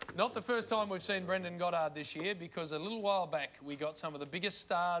 not the first time we've seen Brendan Goddard this year, because a little while back we got some of the biggest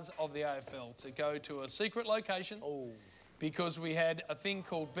stars of the AFL to go to a secret location because we had a thing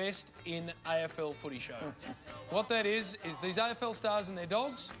called Best in AFL Footy Show. What that is these AFL stars and their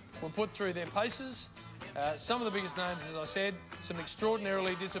dogs were put through their paces. Some of the biggest names, as I said, some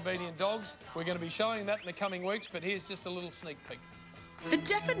extraordinarily disobedient dogs. We're going to be showing that in the coming weeks, but here's just a little sneak peek. The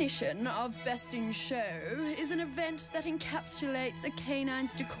definition of Best in Show is an event that encapsulates a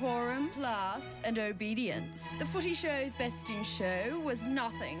canine's decorum, class and obedience. The Footy Show's Best in Show was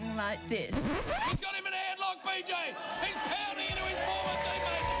nothing like this. He's got him in a headlock, BJ! He's pounding into his former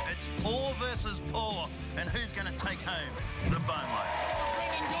teammate! It's all versus poor, and who's going to take home the boneload?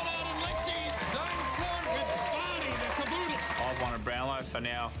 Brendan Goddard and Lexi, Dane Swan with Barney, the caboodle. I've won a Brownlow, so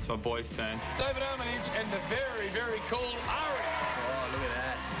now it's my boys' turns. David Armitage and the very, very cool Ari. Oh, look at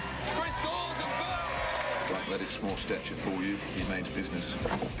that. Chris Dawes and Bill. Don't let his small stature fool you. He means business,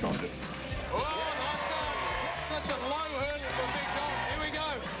 kind of. Oh, nice start. Such a low hurdle for a big dog. Here we go.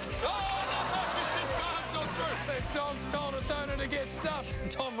 Oh, no, this car's not through. This dog's told its owner to get stuffed.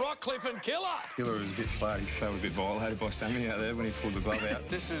 Tom Rockcliffe and Killer. Killer was a bit flat. He felt a bit violated by Sammy out there when he pulled the glove out.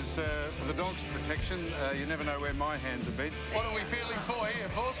 This is for the dog's protection. You never know where my hands have been. What are we feeling for here,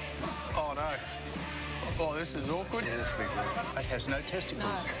 Force? Oh, no. Oh, this is awkward. Yeah, that's big. It has no testicles.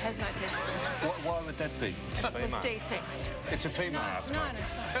 No, it has no testicles. Why would that be? It's desexed. It's a female. No, it's not.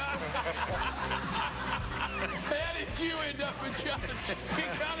 How did you end up a judge? You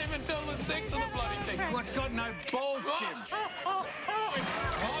can't even tell the sex of the bloody thing. Well, it's got no balls, Jim.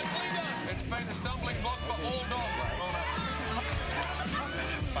 Nicely done. It's been a stumbling block for all dogs. Well done.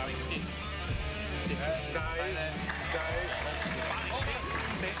 Barney, sit. Sit. Stay.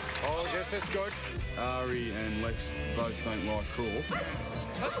 Sit. Oh, yes, that's good. Ari and Lex both don't like Craw.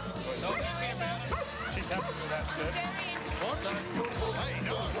 Not happy about it. She's happy with that, sir. Hey,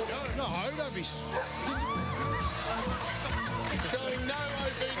 no, don't be... Showing no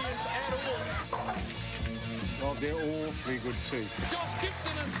obedience at all. Well, they're awfully good too. Josh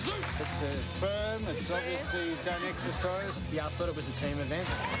Gibson and Zeus. It's firm. It's obviously done exercise. Yeah, I thought it was a team event.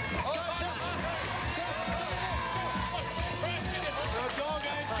 The dog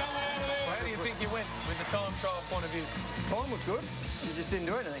ain't coming out of there. How do you think you went with the time trial point of view? Time was good. She just didn't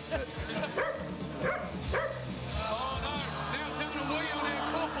do anything. Oh no, now it's having a wee on our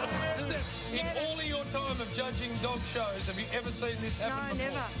corpus. Steph, in all of your time of judging dog shows, have you ever seen this happen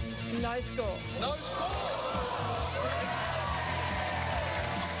before? never. No score. No score?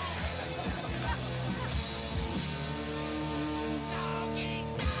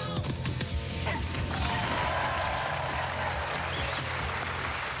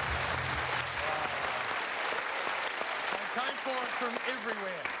 Came for it from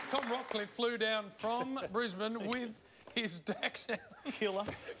everywhere. Tom Rockcliffe flew down from Brisbane with his dachshund. Killer.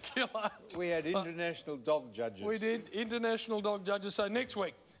 We had international dog judges. We did, international dog judges. So next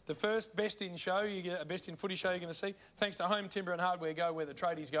week, the first Best in Show, you get a Best in Footy show you're going to see, thanks to Home Timber and Hardware Go, where the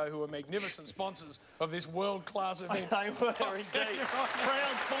tradies go, who are magnificent sponsors of this world-class event. They were indeed.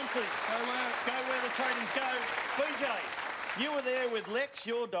 Proud sponsors. Go where the tradies go. BJ, you were there with Lex,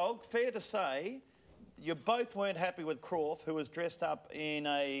 your dog. Fair to say, you both weren't happy with Croft, who was dressed up in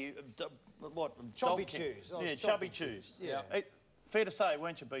a... what? Chubby shoes. Yeah, chubby shoes. Yeah. Fair to say,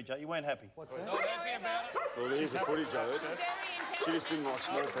 weren't you, BJ? You weren't happy. What's that? Not happy about it. Well, here's the footage of it. She just didn't like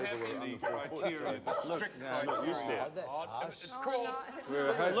small people who were under 4 foot. So she's not used to it. That's harsh. It's cruel.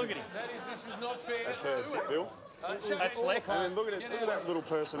 Look at him. This is not fair. That's her, is it, Bill? That's Lex. And then look at it. Look at that little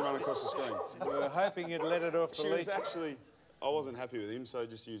person run across the screen. We were hoping you'd let it off the She was leash. actually... I wasn't happy with him, so I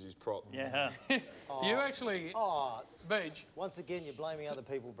just used his prop. Yeah. You actually, Oh, Beej, once again, you're blaming other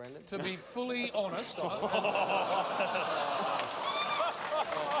people, Brendan. to be fully honest,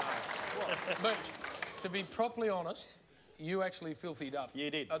 Beej, to be properly honest, you actually filthied up. You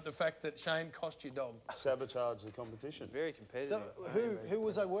did. At the fact that Shane cost your dog. Sabotage the competition. Very competitive. So, who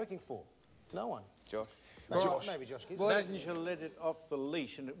was I working for? No one. Josh. Maybe Josh Gibbs. Why didn't you let it off the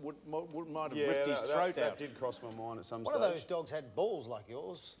leash and it might have Yeah, ripped his throat that out? did cross my mind at some One stage. of those dogs had balls like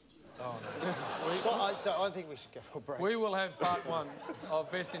yours. Oh, no. so I think we should go for a break. We will have part 1 of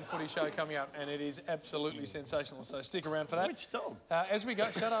Best in Footy show coming up, and it is absolutely sensational. So stick around for that. Which dog? As we go,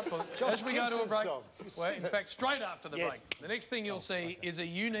 shut up. As we go to a Gibson's break, dog. well, in fact, straight after the Yes. break, the next thing you'll see is a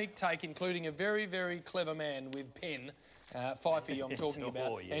unique take, including a very, very clever man with pen, Fifey, I'm talking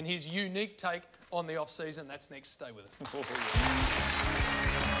about, yes. and his unique take on the off-season. That's next. Stay with us.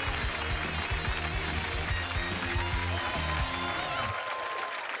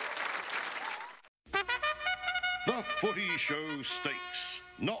 The Footy Show Stakes,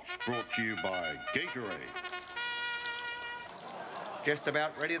 not brought to you by Gatorade. Just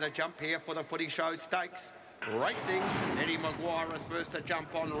about ready to jump here for the Footy Show Stakes. Racing, Eddie Maguire is first to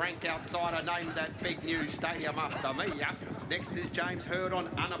jump on, rank outsider, named that big new stadium after me. Next is James Hurd on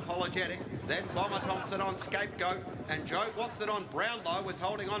Unapologetic, then Bomber Thompson on Scapegoat, and Joe Watson on Brownlow was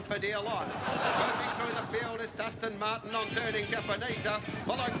holding on for dear life. Moving through the field is Dustin Martin on Turning Japaneser,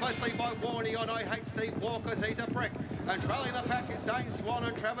 followed closely by Warney on I Hate Steve Walker, he's a prick. And trailing the pack is Dane Swan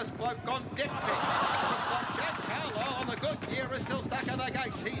and Travis Cloak on Dick Pick. Looks like Jack Carlisle on the good gear is still stuck in the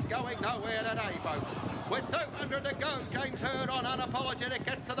gates. He's going nowhere today, folks. With 200 to go, James Hurd on Unapologetic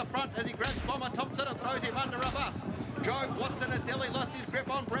gets to the front as he grabs Bomber Thompson and throws him under a bus. Joe Watson has nearly lost his grip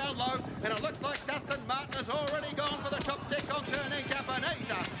on Brownlow, and it looks like Dustin Martin has already gone for the chopstick on Turning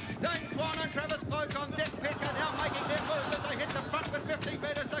Japaneser. Dane Swan and Travis Cloak on Dick Pick are now making their move as they hit the front with 50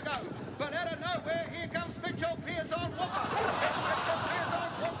 metres to go. But out of nowhere, here comes Mitchell Pearce on Woofer. It's Mitchell Pearce on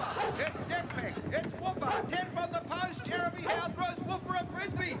Woofer. It's Dick Pick. It's Woofer. 10 from the post. Jeremy Howe throws Woofer a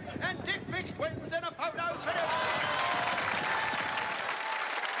frisbee, and Dick Pick wins in a photo finish.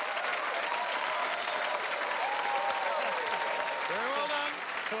 Very well done.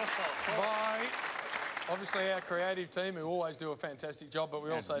 By, obviously, our creative team, who always do a fantastic job, but we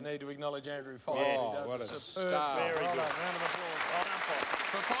also need to acknowledge Andrew Fife, who does what a superb star. job. Very Well good. done. Round of applause. Well done, Fife.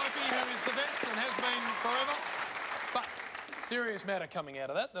 For Fifey, who is the best and has been forever. But serious matter coming out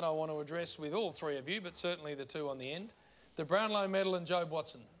of that I want to address with all three of you, but certainly the two on the end. The Brownlow medal and Jobe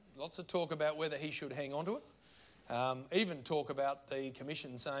Watson. Lots of talk about whether he should hang on to it. Even talk about the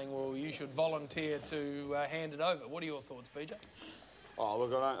commission saying, well, you should volunteer to hand it over. What are your thoughts, BJ? Oh,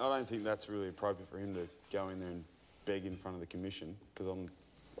 look, I don't think that's really appropriate for him to go in there and beg in front of the commission, because I'm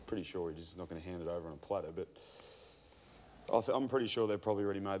pretty sure he's just not going to hand it over on a platter. But I'm pretty sure they've probably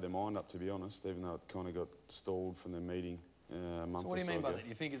already made their mind up, to be honest, even though it kind of got stalled from their meeting a month or so ago. So what do you mean by that?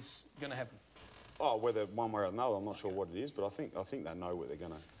 You think it's going to happen? Oh, whether one way or another, I'm not sure what it is, but I think they know what they're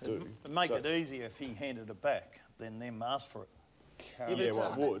going to do. It'd make it easier if he handed it back than them ask for it. Yeah,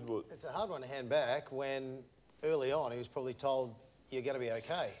 well, it would. It's a hard one to hand back when early on he was probably told you're going to be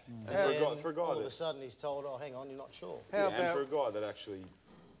okay. And For a guy all of that- a sudden he's told, oh, hang on, you're not sure. And for a guy that actually,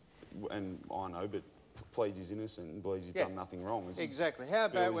 and I know, but pleads he's innocent and believes he's done nothing wrong. Exactly. How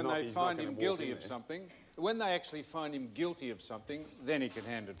Bill, about he's when not- they he's not find gonna him walk guilty in of there. something? When they actually find him guilty of something, then he can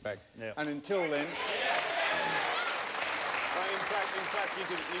hand it back. Yeah. And until then... In fact,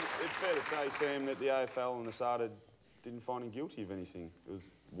 it's fair to say, Sam, that the AFL and the SADA didn't find him guilty of anything. It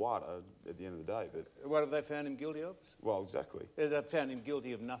was WADA at the end of the day, but... What have they found him guilty of? Well, exactly. They've found him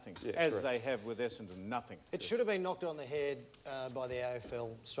guilty of nothing, Yeah, as correct. they have with Essendon, nothing. It should have been knocked on the head by the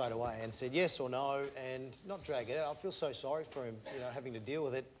AFL straight away and said yes or no and not drag it out. I feel so sorry for him, you know, having to deal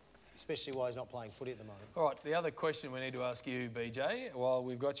with it, especially while he's not playing footy at the moment. All right, the other question we need to ask you, BJ, while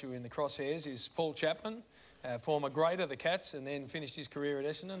we've got you in the crosshairs, is Paul Chapman, former great of the Cats and then finished his career at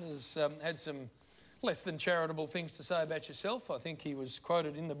Essendon, has had some less than charitable things to say about yourself. I think he was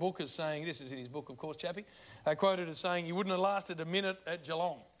quoted in the book as saying, this is in his book, of course, Chappie, quoted as saying you wouldn't have lasted a minute at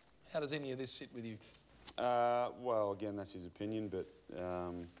Geelong. How does any of this sit with you? Well, again, that's his opinion, but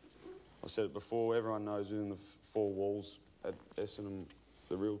I said it before, everyone knows within the four walls at Essendon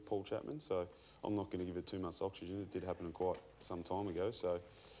the real Paul Chapman, so I'm not going to give it too much oxygen. It did happen quite some time ago, so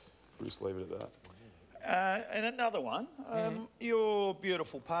we'll just leave it at that. And another one, your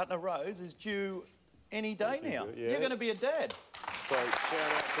beautiful partner, Rose, is due any day now. Yeah. You're going to be a dad. So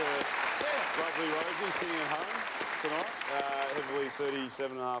shout out to lovely Rosie sitting at home tonight, heavily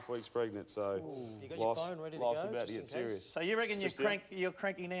 37 and a half weeks pregnant, so You got your phone ready to life's go, about to just get in case? serious. So you reckon you're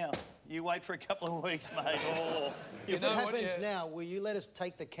cranky now? You wait for a couple of weeks, mate. Or If it happens now, will you let us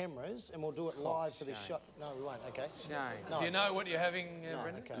take the cameras and we'll do it live for this shot? No, we won't. Okay. Shame. No. Do you know what you're having,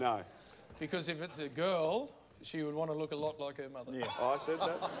 Brendan? Okay. No. Because if it's a girl, she would want to look a lot like her mother. Yeah. I said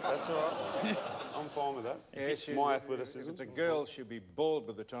that. That's all right. I'm fine with that. Yeah, My athleticism. If it's a girl, she'll be bald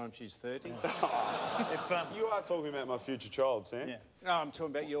by the time she's 30. You are talking about my future child, Sam. Yeah. No, I'm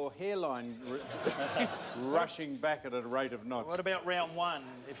talking about your hairline rushing back at a rate of knots. what about round one?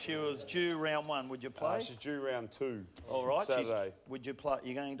 If she was due round one, would you play? She's due round 2. All right. Saturday. Would you play?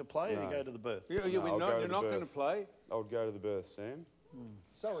 You're going to play, or you go to the birth? You're I'll go to not the going to birth. play? I would go to the birth, Sam.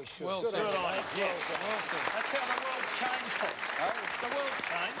 So we should. Well Good said. on you, on mate. you. Yes. That's how the world's changed, folks. The world's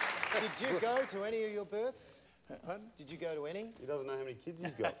changed. Did you go to any of your births? Pardon? Did you go to any? He doesn't know how many kids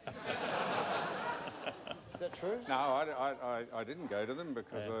he's got. Is that true? No, I didn't go to them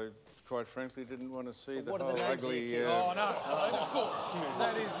because I, quite frankly, didn't want to see the what are whole the names of ugly... your kids? Oh, no. Of course.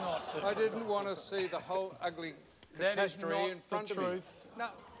 That is not the I didn't want to see the whole ugly That is catastrophe not in front the of me. truth. No,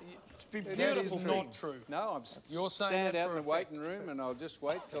 Be It beautiful, is not true. No, I'm You're saying stand that out for in the effect. waiting room and I'll just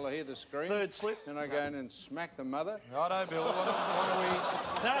wait till I hear the scream. Third slip. And I go in and smack the mother. Righto, Bill. What are we...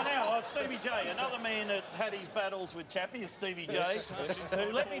 No, Stevie J, another man that had his battles with Chappie is Stevie J,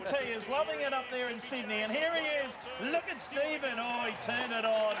 who, let me tell you, is loving it up there in Sydney. And here he is. Look at Stephen. Oh, he turned it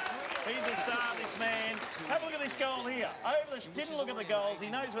on. He's a star, this man. Have a look at this goal here. Overlish didn't look at the goals. He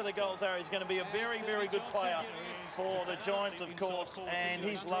knows where the goals are. He's going to be a very, very good player for the Giants, of course, and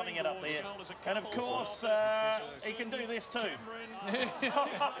he's loving it up there. And, of course, he can do this too.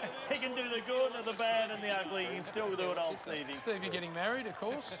 He can do the good and the bad and the ugly. He can still do it, old Stevie. Stevie getting married, of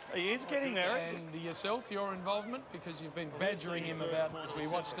course. He is getting married. And yourself, your involvement, because you've been badgering him about, as we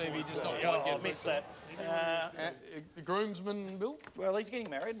watched Stevie just not Oh, quite I get missed that. the groomsman, Bill. Well, he's getting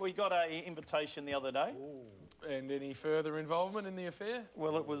married. We got an invitation the other day. And any further involvement in the affair?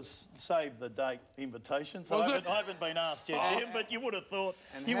 Well, it was save the date invitation, so Was I it? haven't been asked yet, Jim, but you would have thought.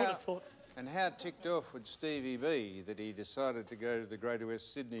 And how ticked off would Stevie be that he decided to go to the Greater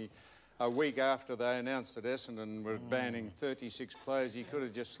West Sydney a week after they announced that Essendon were banning 36 players? He could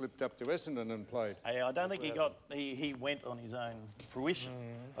have just slipped up to Essendon and played. Hey, I don't think he went on his own fruition.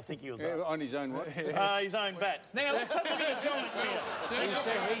 I think he was On his own what? his own bat. Now, let's have a look at the Giants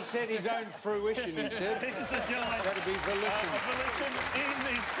here. He said his own fruition, he said. It's a Giant. That'd be volition. Volition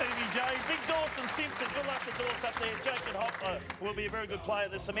in Stevie J. Big Dawson Simpson, good luck to Dawson up there. Jacob Hopper will be a very good player.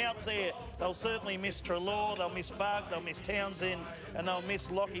 There's some outs there. They'll certainly miss Treloar, they'll miss Bug, they'll miss Townsend, and they'll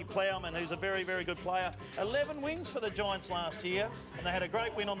miss Lockie Plowman, who's a very, very good player. 11 wins for the Giants last year, and they had a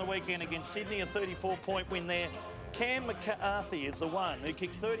great win on the weekend against Sydney, a 34-point win there. Cam McCarthy is the one who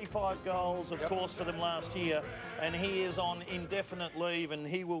kicked 35 goals, of course, for them last year, and he is on indefinite leave, and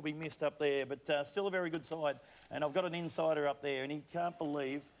he will be missed up there, but still a very good side. And I've got an insider up there, and he can't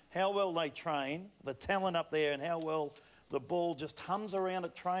believe how well they train, the talent up there, and how well the ball just hums around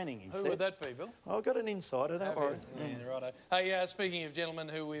at training, he said. Who would that be, Bill? I've got an insider, don't worry. Yeah, righto. Hey, speaking of gentlemen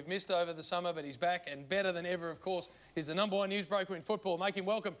who we've missed over the summer, but he's back and better than ever, of course, is the #1 newsbroker in football. Make him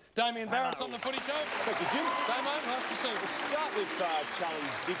welcome. Damien Barrett's on the Footy Show. Thank you, Jim. Damo, nice to see you. We'll start with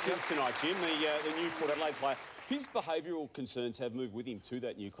Charlie Dixon tonight, Jim, the new Port Adelaide player. His behavioural concerns have moved with him to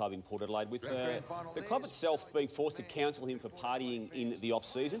that new club in Port Adelaide, with the club itself being forced to counsel him for partying in the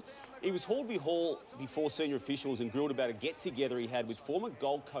off-season. He was hauled before senior officials and grilled about a get-together he had with former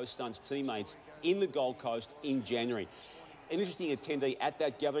Gold Coast Suns teammates in the Gold Coast in January. An interesting attendee at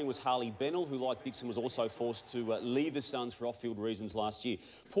that gathering was Harley Bennell, who, like Dixon, was also forced to leave the Suns for off-field reasons last year.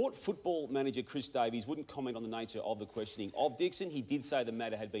 Port football manager Chris Davies wouldn't comment on the nature of the questioning of Dixon. He did say the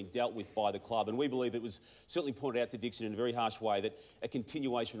matter had been dealt with by the club, and we believe it was certainly pointed out to Dixon in a very harsh way that a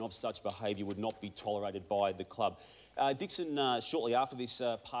continuation of such behaviour would not be tolerated by the club. Dixon, shortly after this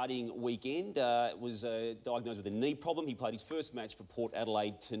partying weekend, was diagnosed with a knee problem. He played his first match for Port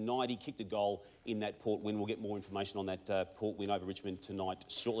Adelaide tonight. He kicked a goal in that Port win. We'll get more information on that Port win over Richmond tonight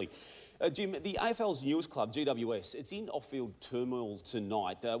shortly. Jim, the AFL's newest club, GWS, it's in off-field turmoil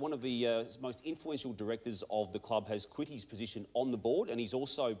tonight. One of the most influential directors of the club has quit his position on the board, and he's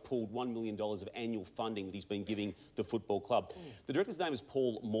also pulled $1 million of annual funding that he's been giving the football club. The director's name is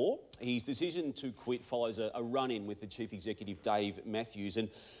Paul Moore. His decision to quit follows a run-in with the chief executive, Dave Matthews, and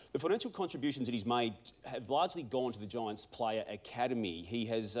the financial contributions that he's made have largely gone to the Giants Player Academy. He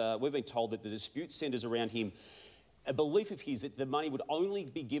has, we've been told that the dispute centres around him a belief of his that the money would only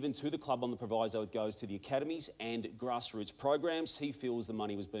be given to the club on the proviso it goes to the academies and grassroots programs. He feels the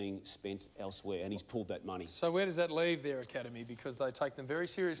money was being spent elsewhere, and he's pulled that money. So where does that leave their academy? Because they take them very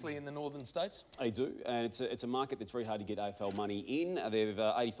seriously in the northern states? They do, and it's a market that's very hard to get AFL money in. They've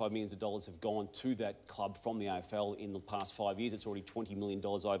 $85 million have gone to that club from the AFL in the past 5 years. It's already $20 million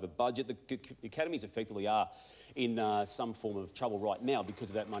over budget. The academies effectively are in some form of trouble right now because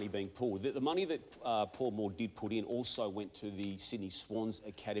of that money being pulled. The money that Paul Moore did put in also went to the Sydney Swans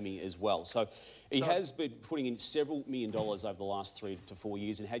Academy as well. So he has been putting in several $1 million over the last 3 to 4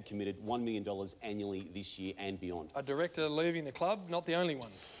 years and had committed $1 million annually this year and beyond. A director leaving the club, not the only one.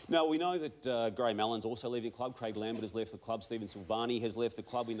 No, we know that Graham Allen's also leaving the club. Craig Lambert has left the club. Stephen Silvani has left the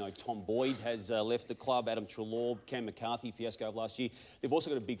club. We know Tom Boyd has left the club. Adam Treloar, Cam McCarthy, fiasco of last year. They've also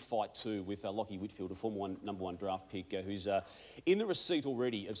got a big fight too with Lockie Whitfield, a former #1 draft pick, who's in the receipt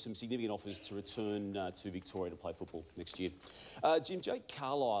already of some significant offers to return to Victoria to play football next year. Jim, Jake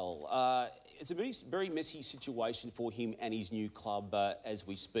Carlisle, it's a very messy situation for him and his new club as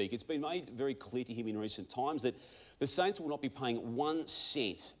we speak. It's been made very clear to him in recent times that the Saints will not be paying 1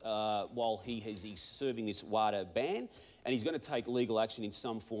 cent while he's serving this WADA ban, and he's going to take legal action in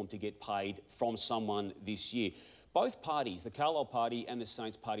some form to get paid from someone this year. Both parties, the Carlisle party and the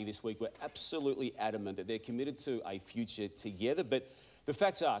Saints party this week, were absolutely adamant that they're committed to a future together, but the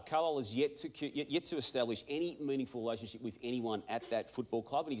facts are Carlisle has yet to establish any meaningful relationship with anyone at that football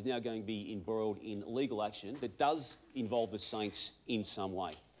club, and he's now going to be embroiled in legal action that does involve the Saints in some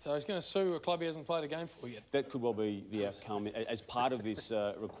way. So he's going to sue a club he hasn't played a game for yet. That could well be the outcome as part of this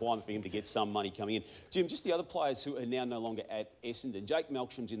requirement for him to get some money coming in. Jim, just the other players who are now no longer at Essendon. Jake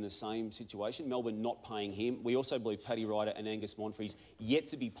Melksham's in the same situation, Melbourne not paying him. We also believe Paddy Ryder and Angus Monfrey's yet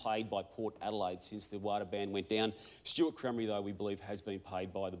to be paid by Port Adelaide since the WADA ban went down. Stuart Crameri, though, we believe has been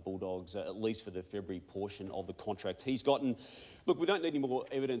paid by the Bulldogs, at least for the February portion of the contract he's gotten. Look, we don't need any more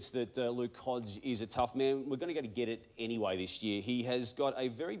evidence that Luke Hodge is a tough man. We're going to get it anyway this year. He has got a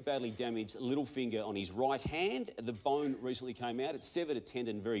very badly damaged little finger on his right hand. The bone recently came out. It severed a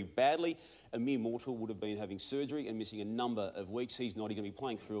tendon very badly. A mere mortal would have been having surgery and missing a number of weeks. He's not. He's going to be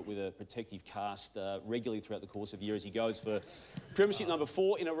playing through it with a protective cast regularly throughout the course of the year as he goes for premiership number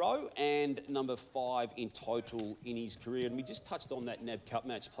 4 in a row and number 5 in total in his career. And we just touched on that NAB Cup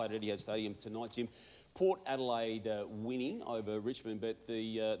match played at Etihad Stadium tonight, Jim. Port Adelaide winning over Richmond, but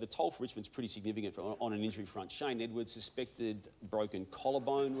the toll for Richmond's pretty significant on an injury front. Shane Edwards suspected broken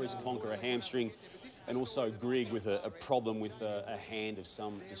collarbone, Reece Conker a hamstring, and also Grigg with a problem with a hand of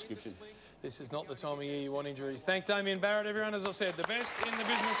some description. This is not the time of year you want injuries. Thank Damien Barrett, everyone. As I said, the best in the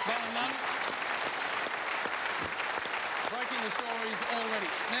business, bar none. Breaking the stories already.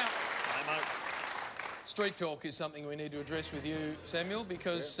 Now, Street Talk is something we need to address with you, Samuel,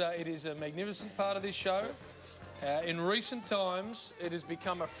 because it is a magnificent part of this show. In recent times, it has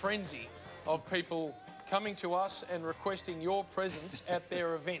become a frenzy of people coming to us and requesting your presence at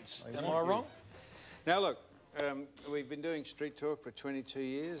their events. Am I wrong? Now, look, we've been doing Street Talk for 22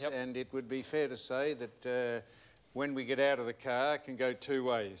 years, and it would be fair to say that when we get out of the car, it can go 2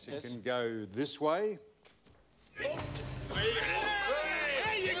 ways. It can go this way.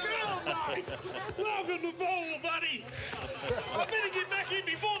 Welcome to Bowl, buddy. I better get back in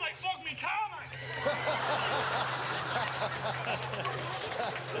before they flog me car, mate.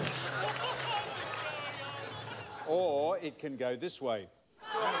 Or it can go this way.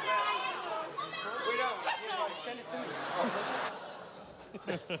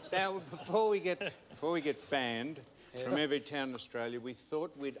 Now, before we get banned from every town in Australia, we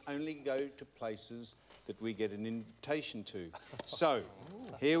thought we'd only go to places that we get an invitation to. So,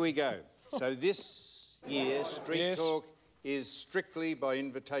 here we go. So this year, Street Talk is strictly by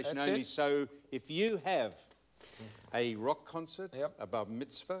invitation only. So if you have a rock concert, a bar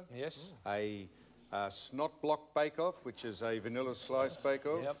mitzvah, a snot block bake-off, which is a vanilla slice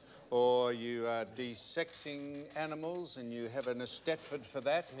bake-off, or you are de-sexing animals and you have an Estetford for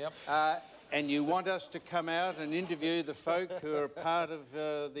that, and you want us to come out and interview the folk who are part of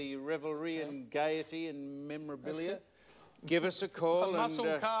the revelry and gaiety and memorabilia, give us a call. A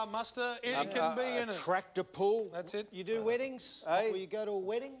muscle car muster, it can be in a tractor pull. That's it. You do weddings? Will you go to a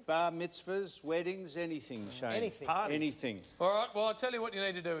wedding? Bar mitzvahs, weddings, anything, Shane. Anything. Anything. All right, well, I'll tell you what you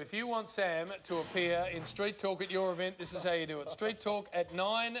need to do. If you want Sam to appear in Street Talk at your event, this is how you do it.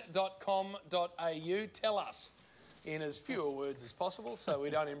 streettalk@9.com.au. Tell us in as fewer words as possible so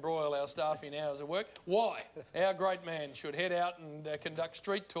we don't embroil our staff in hours of work why our great man should head out and conduct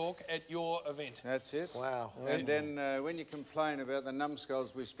Street Talk at your event. That's it. Wow. And then when you complain about the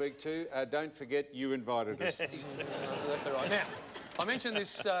numbskulls we speak to, don't forget you invited us. Exactly right. Now, I mentioned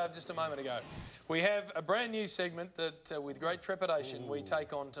this just a moment ago. We have a brand new segment that, with great trepidation, we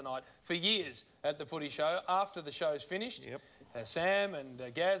take on tonight for years at the Footy Show. After the show's finished, Sam and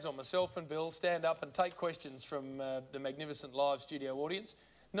Gaz or myself and Bill stand up and take questions from the magnificent live studio audience.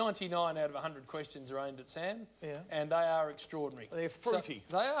 99 out of 100 questions are aimed at Sam, and they are extraordinary. They're fruity.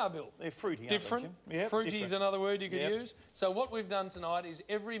 So they are, Bill. They're fruity, different. aren't they, Jim? Yep, fruity is another word you could Yep. use. So what we've done tonight is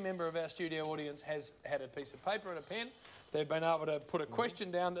every member of our studio audience has had a piece of paper and a pen. They've been able to put a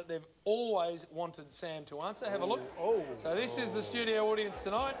question down that they've always wanted Sam to answer. Have a look. So this is the studio audience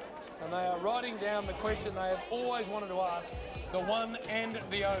tonight, and they are writing down the question they have always wanted to ask, the one and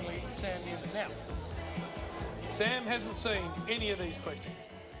the only Sam Newman. Now, Sam hasn't seen any of these questions.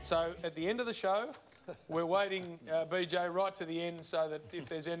 So at the end of the show, we're waiting, BJ, right to the end so that if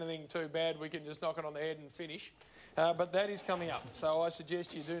there's anything too bad, we can just knock it on the head and finish. But that is coming up, so I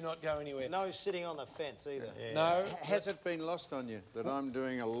suggest you do not go anywhere. No sitting on the fence either. No. Has it been lost on you that I'm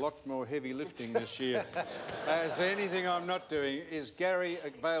doing a lot more heavy lifting this year? As anything I'm not doing, is Gary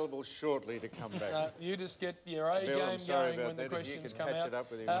available shortly to come back? You just get your A Bill, game I'm sorry going when about the that. questions If you come can patch out. it up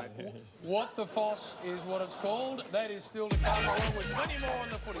with him, mate. What the Foss is what it's called. That is still to come, along with plenty more on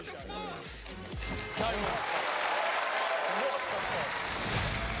the Footy Show. Go on. What the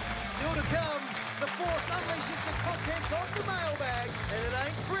Foss? Still to come, the Force unleashes the contents of the mailbag, and it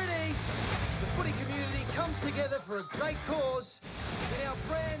ain't pretty. The footy community comes together for a great cause. In our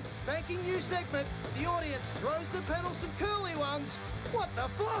brand spanking new segment, the audience throws the panel some curly ones. What the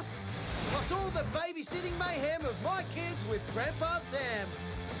Foss? Plus all the babysitting mayhem of my kids with Grandpa Sam.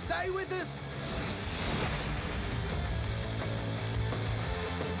 Stay with us.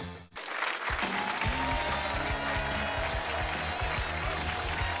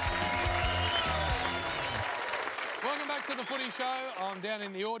 Welcome back to the Footy Show. I'm down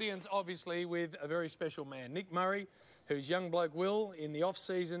in the audience, obviously, with a very special man, Nick Murray, who's young bloke Will in the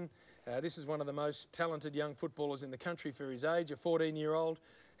off-season. This is one of the most talented young footballers in the country for his age. A 14-year-old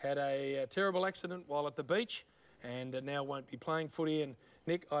had a terrible accident while at the beach and now won't be playing footy. And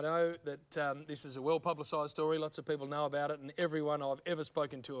Nick, I know that this is a well-publicised story. Lots of people know about it, and everyone I've ever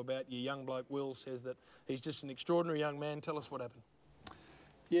spoken to about your young bloke Will says that he's just an extraordinary young man. Tell us what happened.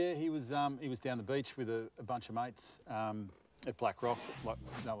 Yeah, he was down the beach with a bunch of mates at Black Rock. Like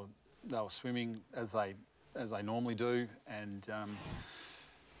they were swimming as they normally do, and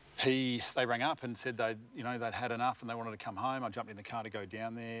they rang up and said they'd had enough and they wanted to come home. I jumped in the car to go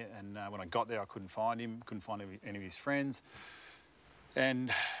down there, and when I got there, I couldn't find him, couldn't find any of his friends,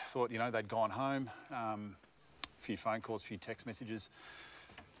 and thought they'd gone home. A few phone calls, a few text messages.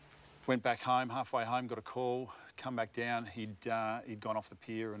 Went back home, halfway home, got a call, come back down. He'd gone off the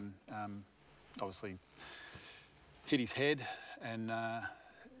pier and obviously hit his head. And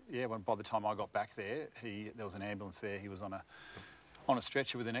by the time I got back there, there was an ambulance there. He was on a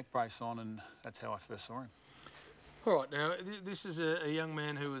stretcher with a neck brace on, and that's how I first saw him. All right, now this is a young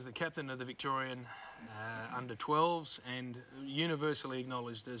man who was the captain of the Victorian under-12s and universally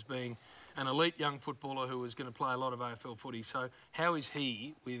acknowledged as being an elite young footballer who was going to play a lot of AFL footy. So how is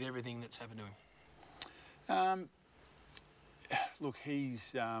he with everything that's happened to him? Look,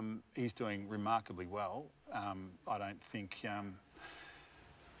 he's doing remarkably well. I don't think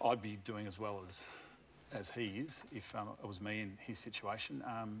I'd be doing as well as he is if it was me in his situation.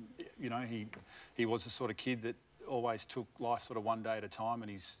 He was the sort of kid that always took life sort of one day at a time,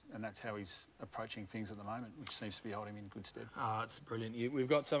 and that's how he's approaching things at the moment, which seems to be holding him in good stead. Oh, it's brilliant. We've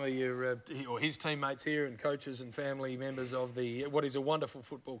got some of his teammates here and coaches and family members of what is a wonderful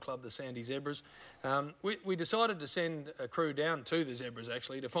football club, the Sandy Zebras. We decided to send a crew down to the Zebras,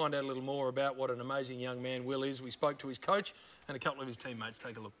 actually, to find out a little more about what an amazing young man Will is. We spoke to his coach and a couple of his teammates.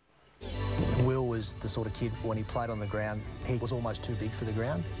 Take a look. Will was the sort of kid, when he played on the ground, he was almost too big for the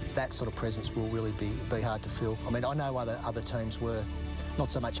ground. That sort of presence will really be hard to fill. I mean, I know other teams were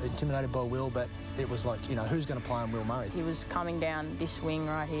not so much intimidated by Will, but it was like, who's going to play on Will Murray? He was coming down this wing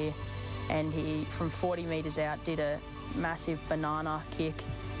right here, and he, from 40 metres out, did a massive banana kick,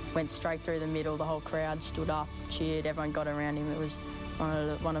 went straight through the middle. The whole crowd stood up, cheered, everyone got around him. It was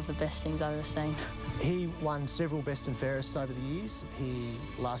one of the best things I've ever seen. He won several best and fairest over the years. He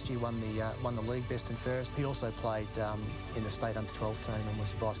last year won the league best and fairest. He also played in the state under-12 team and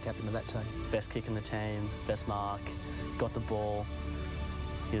was vice captain of that team. Best kick in the team, best mark, got the ball.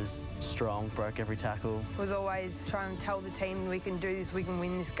 He was strong, broke every tackle. Was always trying to tell the team we can do this, we can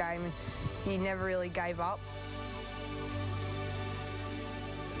win this game, and he never really gave up.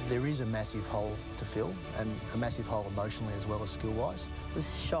 There is a massive hole to fill, and a massive hole emotionally as well as skill-wise. It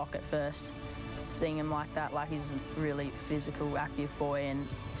was shock at first, seeing him like that. Like, he's a really physical, active boy, and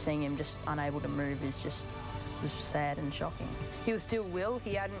seeing him just unable to move is just was sad and shocking. He was still Will.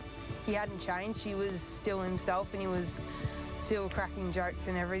 He hadn't changed. He was still himself, and he was still cracking jokes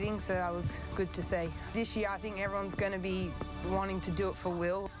and everything, so that was good to see. This year I think everyone's going to be wanting to do it for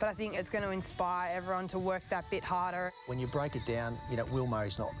Will, but I think it's going to inspire everyone to work that bit harder. When you break it down, you know, Will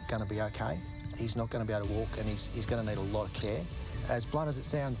Murray's not going to be okay. He's not going to be able to walk, and he's going to need a lot of care. As blunt as it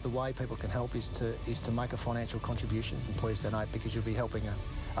sounds, the way people can help is to make a financial contribution, and please donate, because you'll be helping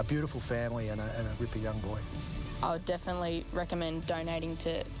a beautiful family and a ripper young boy. I would definitely recommend donating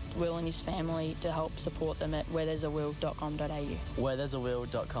to Will and his family to help support them at wherethere'sawill.com.au.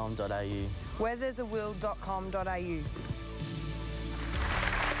 Wherethere'sawill.com.au. Wherethere'sawill.com.au.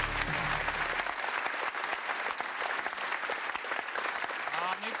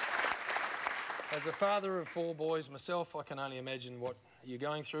 As a father of 4 boys myself, I can only imagine what you're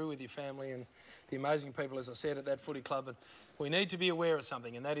going through with your family and the amazing people, as I said, at that footy club. And we need to be aware of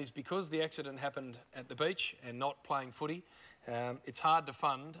something, and that is because the accident happened at the beach and not playing footy, it's hard to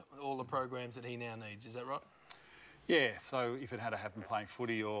fund all the programs that he now needs. Is that right? Yeah, so if it had happened playing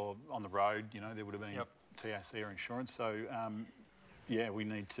footy or on the road, you know, there would have been TAC or insurance. So, yeah, we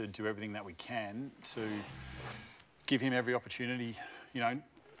need to do everything that we can to give him every opportunity, you know,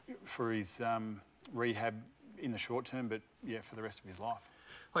 for his rehab in the short term, but, yeah, for the rest of his life.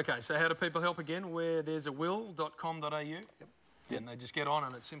 OK, so how do people help again? Wherethere'sawill.com.au? Yep. And they just get on,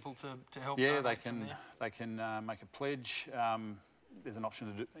 and it's simple to help. Yeah, they can make a pledge. There's an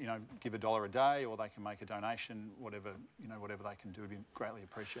option to, you know, give $1 a day, or they can make a donation. Whatever they can do would be greatly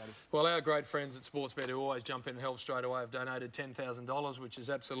appreciated. Well, our great friends at Sportsbet, who always jump in and help straight away, have donated $10,000, which is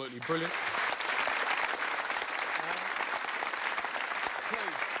absolutely brilliant.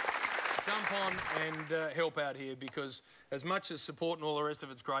 Please jump on and help out here, because as much as support and all the rest of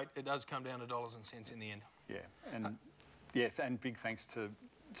it's great, it does come down to dollars and cents in the end. Yeah, and and big thanks to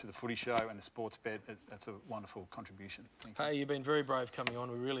the Footy Show and the Sportsbet. That's a wonderful contribution. Thank you. Hey, you've been very brave coming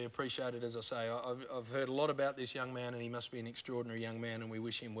on. We really appreciate it. As I say, I've heard a lot about this young man, and he must be an extraordinary young man, and we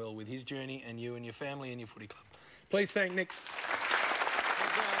wish him well with his journey, and you and your family and your footy club. Please thank Nick.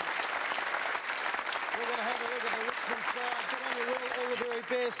 We're going to have a look at the Richmond side. Good on you, Will. All the very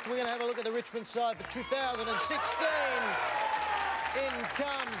best. We're going to have a look at the Richmond side for 2016. In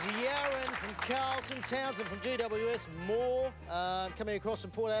comes Yaron from Carlton, Townsend from GWS, Moore coming across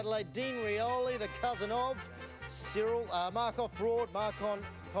from Port Adelaide, Dean Rioli, the cousin of Cyril, Markov Broad, Marcon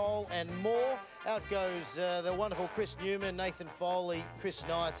Cole and Moore. Out goes the wonderful Chris Newman, Nathan Foley, Chris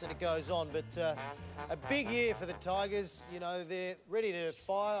Knights, and it goes on. But a big year for the Tigers. You know, they're ready to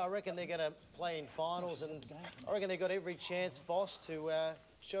fire. I reckon they're going to play in finals, and I reckon they've got every chance, Foss, to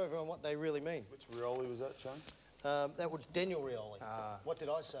show everyone what they really mean. Which Rioli was that, Shane? That was Daniel Rioli. What did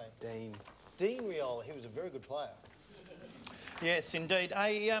I say? Dean. Dean Rioli. He was a very good player. Yes, indeed.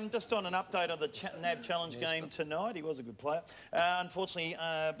 Hey, just on an update on the NAB Challenge game tonight, he was a good player. Unfortunately,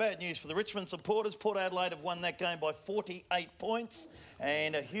 bad news for the Richmond supporters. Port Adelaide have won that game by 48 points,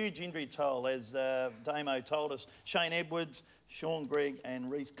 and a huge injury toll, as Damo told us. Shane Edwards, Sean Gregg and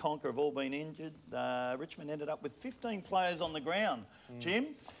Reece Conker have all been injured. Richmond ended up with 15 players on the ground, Jim.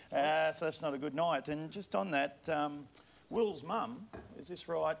 So that's not a good night. And just on that, Will's mum, is this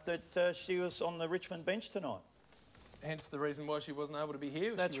right, that she was on the Richmond bench tonight? Hence the reason why she wasn't able to be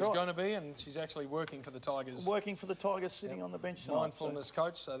here. That's she was going to be, and she's actually working for the Tigers. Working for the Tigers, sitting on the bench tonight. Mindfulness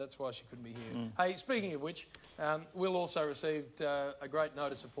coach, so that's why she couldn't be here. Hey, speaking of which, Will also received a great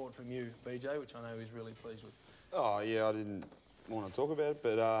note of support from you, BJ, which I know he's really pleased with. Oh, yeah, I didn't want to talk about it,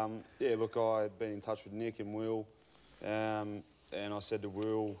 but, yeah, look, I'd been in touch with Nick and Will, and I said to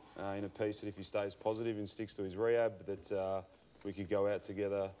Will in a piece that if he stays positive and sticks to his rehab, that we could go out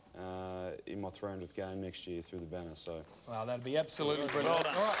together in my 300th game next year through the banner. So, wow, that'd be absolutely brilliant. Well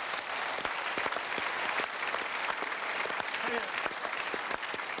done. All right.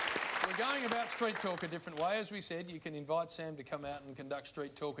 We're going about street talk a different way. As we said, you can invite Sam to come out and conduct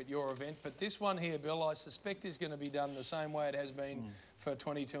street talk at your event, but this one here, Bill, I suspect is going to be done the same way it has been for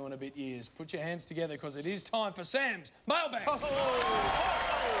 22 and a bit years. Put your hands together, because it is time for Sam's mailbag. Come on,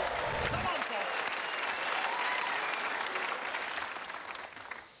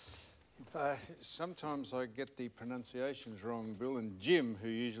 Sometimes I get the pronunciations wrong, Bill, and Jim, who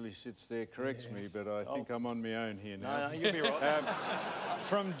usually sits there, corrects me, but I think I'm on my own here now. No, you'll be right.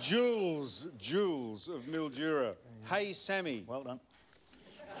 From Jules of Mildura. Hey, Sammy. Well done.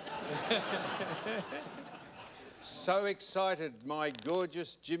 So excited my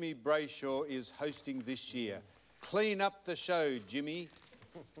gorgeous Jimmy Brayshaw is hosting this year. Clean up the show, Jimmy.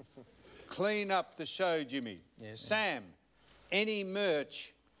 Clean up the show, Jimmy. Yes, Sam, any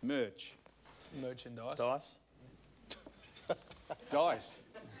merchandise. Dice. Dice.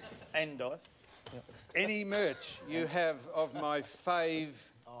 And dice. Any merch you have of my fave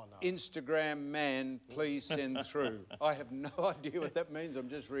Instagram man, please send through. I have no idea what that means. I'm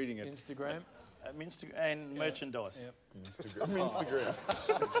just reading it. Instagram. And merchandise. Yep. Instagram.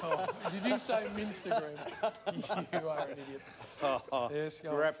 Oh, did you say Minstagram? You are an idiot. Yes, go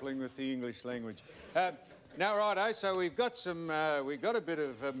on. Grappling with the English language. Now, righto. So we've got some. We've got a bit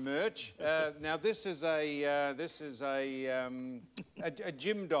of merch. Now, this is a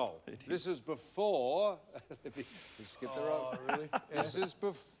gym doll. This is before. Let me skip the roll. Really? This is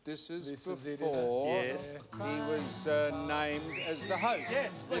before Yes. he was named as the host.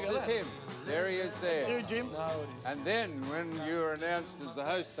 Yes, This look is at that. him. There he is there. True, Jim. No, it isn't. And then, when you were announced as the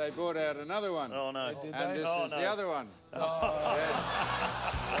host, they brought out another one. Oh, no. And this is the other one. Oh.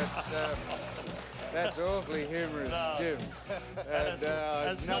 That's awfully humorous, Jim. And,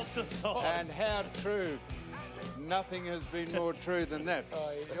 That's not the size. And how true. Nothing has been more true than that.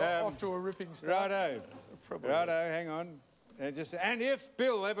 You're off to a ripping start. Righto. Righto, hang on. And if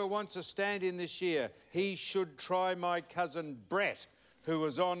Bill ever wants a stand-in this year, he should try my cousin Brett, who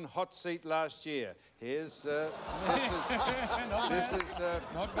was on Hot Seat last year. Here's, Not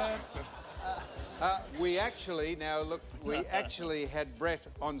bad. we actually had Brett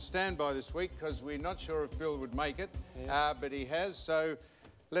on standby this week because we're not sure if Bill would make it, but he has, so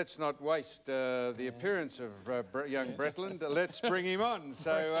let's not waste the appearance of young Bretland. Let's bring him on.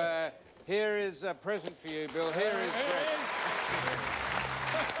 So here is a present for you, Bill. Here is Brett.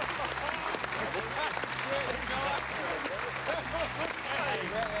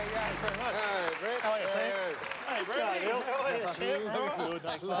 Hey, Brett. How are you, Tim? Good,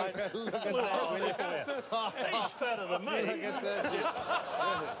 thanks, mate. Look at that. He's fatter than me.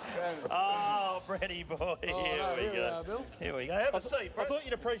 Oh, Bretty boy. Here we go. Bill. Here we go. Have a seat, Brett. I thought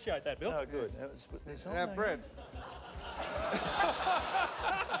you'd appreciate that, Bill. Oh, good. That was put this on. Now, Brett.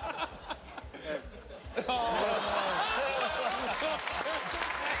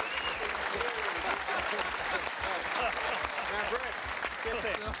 Now, Brett. Yes, sir.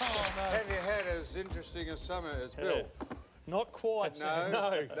 Have you had as interesting a summer as Bill? Not quite.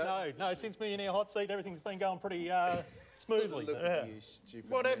 No? No. Since me in our hot seat, everything's been going pretty smoothly. Look at you, stupid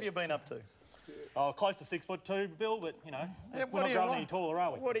What man. have you been up to? Oh, close to 6'2", Bill, but, you know, Yeah, we're not growing any taller,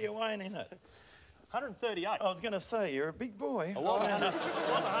 are we? What are you weighing in it? 138. I was going to say, you're a big boy. I was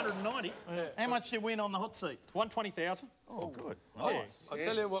 190. How much did you win on the hot seat? 120,000. Oh, good. Nice. I'll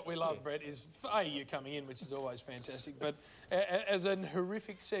tell you what we love, Brett, is A, you coming in, which is always fantastic, but as a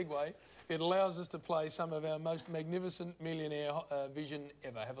horrific segue, it allows us to play some of our most magnificent millionaire vision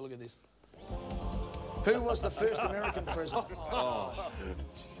ever. Have a look at this. Who was the first American president?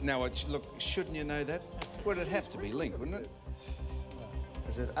 Now, look, shouldn't you know that? Well, it'd have to be Link, wouldn't it?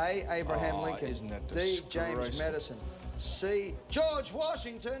 Is it A, Abraham Lincoln, isn't that D, James disgraceful? Madison, C, George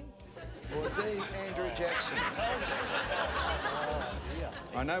Washington, or D, Andrew Jackson?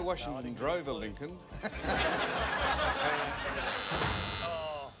 I know Washington drove a Lincoln.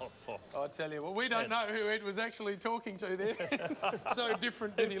 I tell you what, we don't know who Ed was actually talking to there. So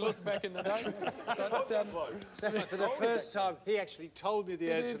different did he look back in the day. But, For the first time, he actually told me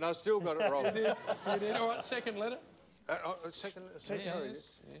the answer, and I still got it wrong. You did. All right, second letter. Second.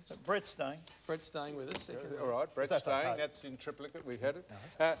 Yes. Brett's staying. Brett's staying with us. Second All right, Brett's staying. That's in triplicate. We've had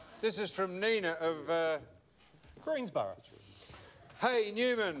it. This is from Nina of Greensboro. Hey,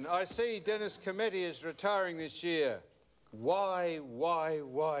 Newman, I see Dennis Cometti is retiring this year. Why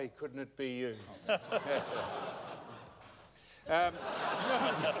couldn't it be you?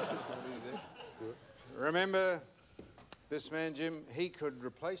 Remember this man, Jim? He could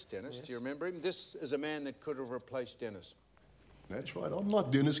replace Dennis. Yes. Do you remember him? This is a man that could have replaced Dennis. That's right. I'm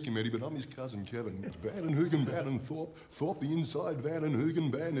not Dennis Cometti, but I'm his cousin Kevin. It's Van and Hoogan, Van and Thorpe. Thorpe, the inside Van and Hoogan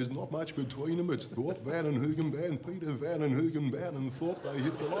band. There's not much between them. It's Thorpe, Van and Hoogan band. Peter, Van and Hoogan band, and Thorpe. They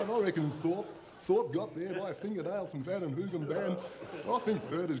hit the line. I reckon Thorpe got there by a fingernail from Van and Hoogan band. I think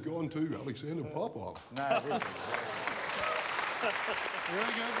third has gone to Alexander Popov. No, it isn't.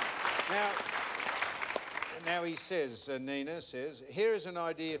 Really good. Now he says, Nina says, here is an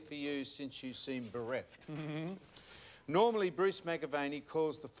idea for you since you seem bereft. Normally, Bruce McAvaney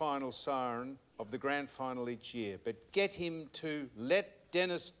calls the final siren of the grand final each year, but get him to let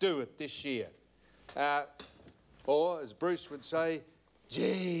Dennis do it this year. Or, as Bruce would say,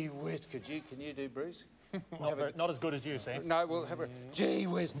 gee whiz, can you do Bruce? Not as good as you, Sam. No, we'll have a... Gee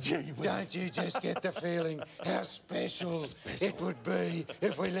whiz, don't you just get the feeling how special it would be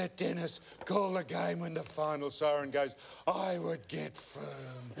if we let Dennis call the game when the final siren goes, I would get firm.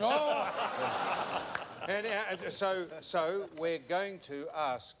 Oh! And so we're going to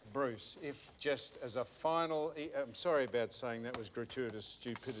ask Bruce if just as a final... I'm sorry about saying that was gratuitous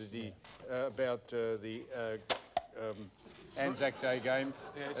stupidity about the Anzac Day game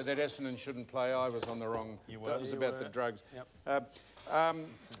that Essendon shouldn't play. I was on the wrong... That was about the drugs. Yep.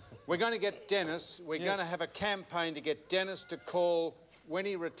 We're going to get Dennis... We're going to have a campaign to get Dennis to call, when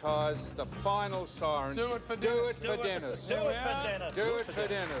he retires, the final siren. Do it for Dennis. Do it for Dennis. Do it for Dennis. Do it for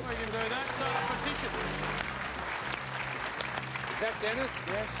Dennis. We can do that. So a petition. Is that Dennis?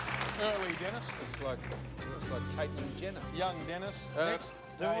 Yes. Early Dennis. It's like Caitlyn Jenner. Young Dennis. Next.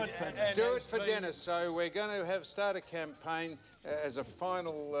 Do it for Dennis. So we're going to start a campaign as a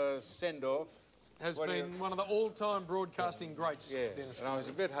final send-off. Has been one of the all-time broadcasting greats, yeah. Dennis. And I was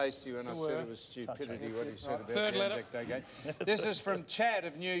a bit hasty when I said it was stupidity what he said about Third the Anzac Day game. This is from Chad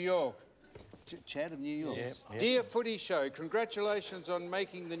of New York. Chad of New York. Yep. Dear Footy Show, congratulations on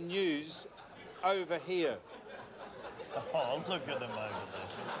making the news over here. Oh, look at them over there.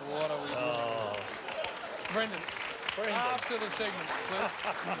 What are we doing? Brendan. After the segment, please.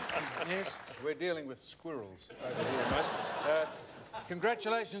 Yes. We're dealing with squirrels over here, mate.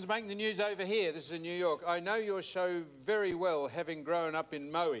 Congratulations making the news over here. This is in New York. I know your show very well, having grown up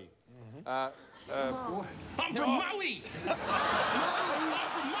in Maui. I'm from Maui! I'm from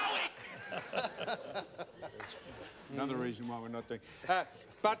Maui! Another reason why we're not doing...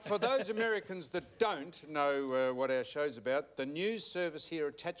 but for those Americans that don't know what our show's about, the news service here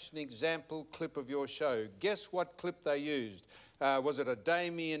attached an example clip of your show. Guess what clip they used? Was it a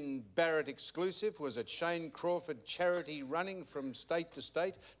Damien Barrett exclusive? Was it Shane Crawford charity running from state to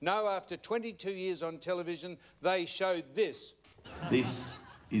state? No, after 22 years on television, they showed this. This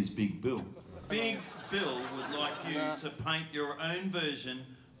is Big Bill. Big Bill would like you to paint your own version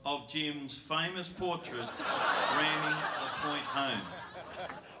of Jim's famous portrait ramming the point home.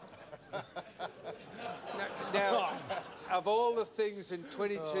 Now, of all the things in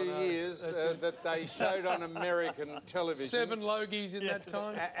 22 years that they showed on American television... 7 Logies in that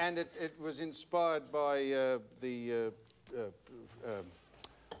time. And it was inspired by the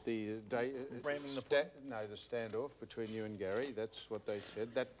standoff between you and Gary. That's what they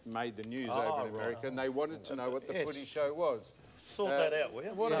said. That made the news over in America, and they wanted to know what the Footy Show was. Sort that out, will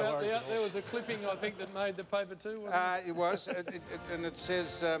you? What about there was a clipping, I think, that made the paper too, wasn't it? It was, and it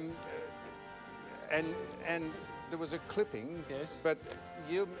says... And there was a clipping, yes. But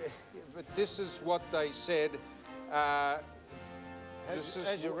this is what they said.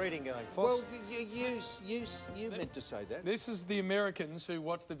 How's your reading going, Foss? Well, you meant to say that. This is the Americans who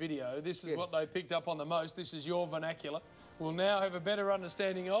watched the video. This is what they picked up on the most. This is your vernacular. We'll now have a better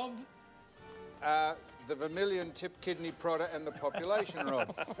understanding of... the vermilion tip kidney prodder and the population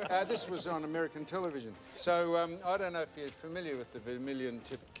rod. This was on American television. So I don't know if you're familiar with the vermilion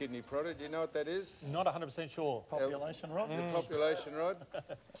tip kidney prodder. Do you know what that is? Not 100% sure. Population rod? The population rod?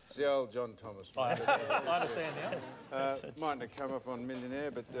 It's the old John Thomas. I understand now. Mightn't have come up on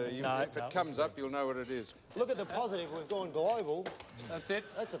Millionaire, but if it comes up, you'll know what it is. Look at the positive. We've gone global. That's it.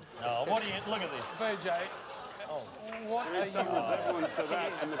 That's a... Oh, what do you... Look at this. BJ. Oh. What There is some resemblance to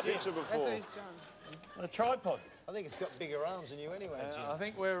that in the picture before. A tripod. I think it's got bigger arms than you anyway, Jim. I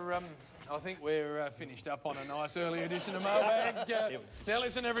think we're finished up on a nice early edition of Mailbag. Now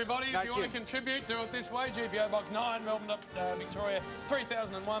listen, everybody, if you want to contribute, do it this way. GPO Box 9, Melbourne, Victoria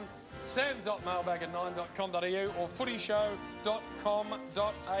 3001, sams.mailbag@9.com.au or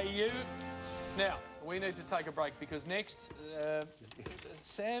footyshow.com.au. Now, we need to take a break because next,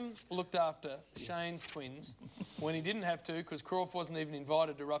 Sam looked after Shane's twins when he didn't have to because Crawford wasn't even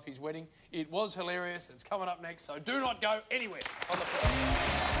invited to Ruffy's wedding. It was hilarious. It's coming up next, so do not go anywhere on the floor.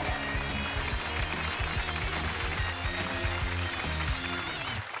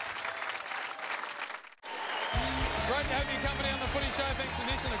 Great to have your company on the Footy Show. Thanks to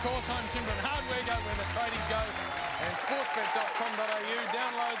Nissan, of course, Home Timber and Hardware go where the tradies go, and sportsbet.com.au.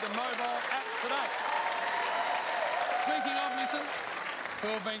 Download the mobile app today. Speaking of Nissan, who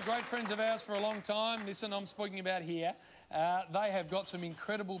have been great friends of ours for a long time, Nissan I'm speaking about here, they have got some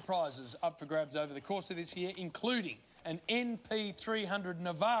incredible prizes up for grabs over the course of this year, including an NP300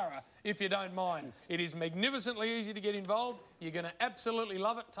 Navara, if you don't mind. It is magnificently easy to get involved. You're going to absolutely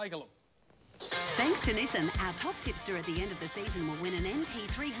love it. Take a look. Thanks to Nissan, our top tipster at the end of the season will win an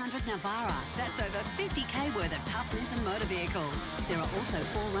NP300 Navara. That's over 50k worth of tough Nissan motor vehicle. There are also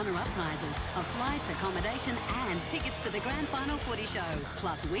 4 runner-up prizes of flights, accommodation and tickets to the grand final footy show.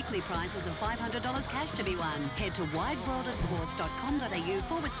 Plus weekly prizes of $500 cash to be won. Head to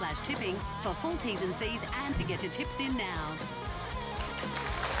wideworldofsports.com.au/tipping for full T's and C's and to get your tips in now.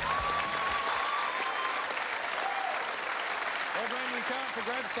 Well, brand new car for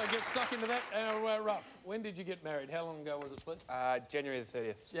grabs, so get stuck into that. Ruff, when did you get married? How long ago was it, please? January the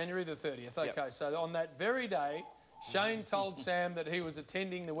 30th. January the 30th, okay. Yep. So on that very day, Shane told Sam that he was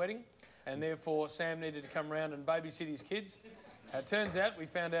attending the wedding and therefore Sam needed to come round and babysit his kids. It turns out, we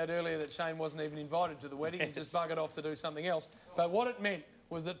found out earlier that Shane wasn't even invited to the wedding. He just buggered off to do something else. But what it meant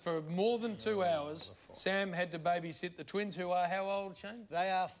was that for more than 2 hours, Sam had to babysit the twins, who are how old, Shane? They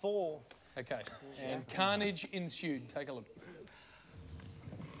are 4. Okay, and carnage ensued. Take a look.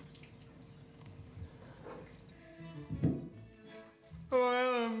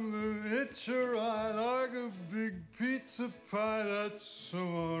 Well, I'm a hitcher, I like a big pizza pie, that's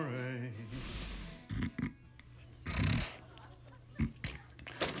amore.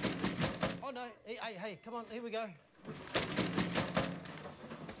 Oh, no. Hey, come on, here we go.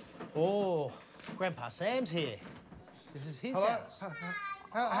 Oh, Grandpa Sam's here. This is his house.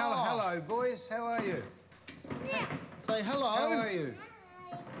 Hello, boys. How are you? Yeah. Say hello. How are you?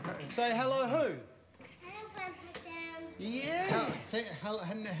 Say hello who? Hello, Grandpa Sam. Yes. How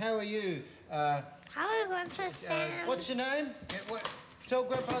are you? Hello, Grandpa Sam. What's your name? Tell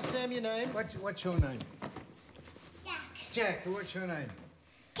Grandpa Sam your name. What's your name? Jack. Jack. What's your name?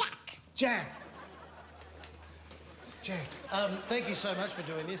 Jack. Jack. Jack. Thank you so much for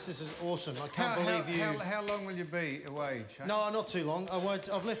doing this. This is awesome. I can't believe you... How long will you be away, Shane? No, not too long. I won't...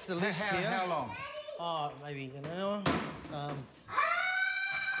 I've left the list here. How long? Oh, maybe an hour. Ah!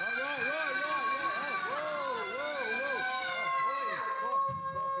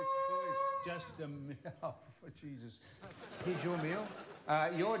 Just a meal. Oh, for Jesus. Here's your meal.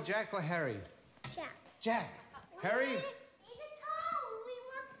 You're Jack or Harry? Jack. Jack. Harry?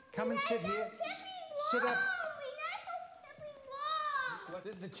 Come and sit here. Sit up.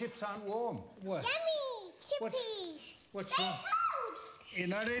 The chips aren't warm. What? Yummy! Chippies! What's wrong? You're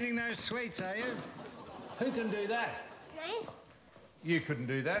not eating those sweets, are you? Who can do that? No. You couldn't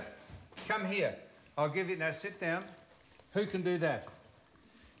do that. Come here. I'll give you... Now, sit down. Who can do that?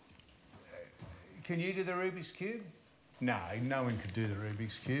 Can you do the Rubik's Cube? No, no one could do the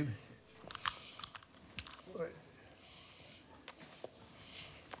Rubik's Cube.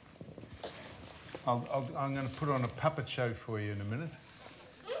 I'm going to put on a puppet show for you in a minute.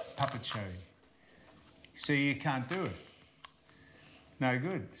 Puppet show. See, you can't do it. No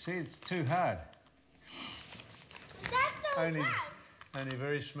good. See, it's too hard. That's so Only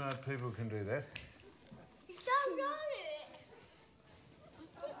very smart people can do that. Don't know it.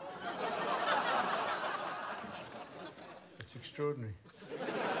 It's extraordinary.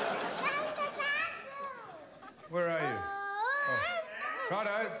 Where are you? Oh.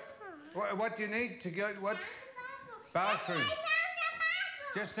 Righto. What do you need to go? What? Bathroom.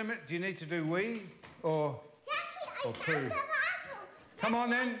 Just a minute. Do you need to do wee or poo? Come on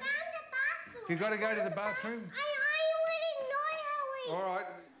then. You got to go to the bathroom. All right.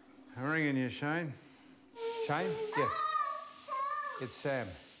 I'm ringing you, Shane. Shane? Yeah. It's Sam.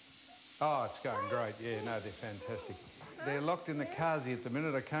 Oh, it's going great. Yeah, no, they're fantastic. They're locked in the carsy at the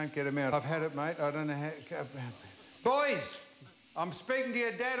minute. I can't get them out. I've had it, mate. I don't know how... Boys! I'm speaking to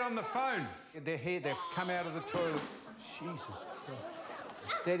your dad on the phone. They're here. They've come out of the toilet. Jesus Christ.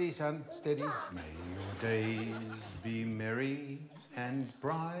 Steady, son. Steady. May your days be merry and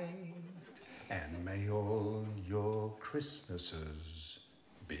bright, and may all your Christmases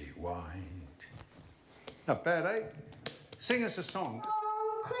be white. Not bad, eh? Sing us a song.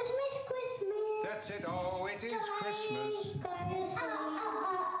 Oh, Christmas, Christmas. That's it. Oh, it is Christmas.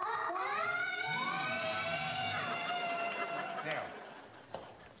 Now,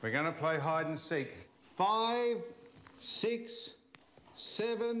 we're going to play hide and seek. 5, 6,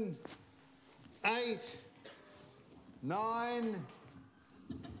 7, 8, 9,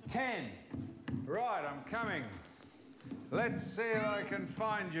 10. Right, I'm coming. Let's see if I can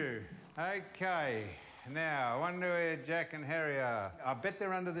find you. Okay. Now, I wonder where Jack and Harry are. I bet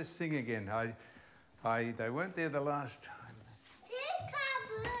they're under this thing again. They weren't there the last time.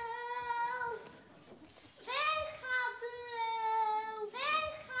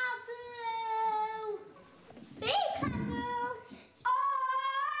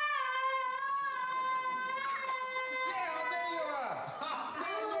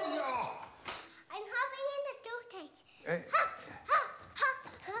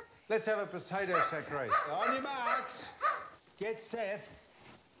 Let's have a potato sack race. On your marks, get set,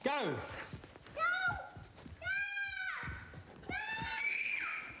 go.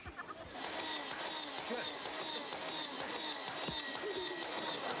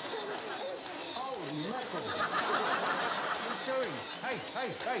 Holy mackerel. What are you doing?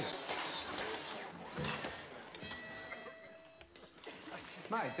 Hey.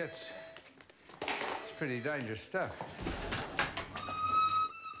 Mate, that's pretty dangerous stuff.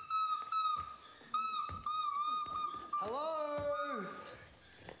 Hello?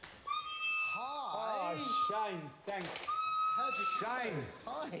 Hi. Oh, Shane, thanks. How'd you... Shane.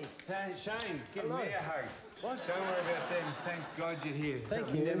 Hi. Shane, give Hello. me a hug. What? Don't worry about them. Thank God you're here. Thank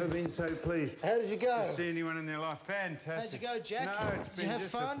I've you. never been so pleased. How did you go? To see anyone in their life. Fantastic. How'd you go, Jack? No, it's Did been you have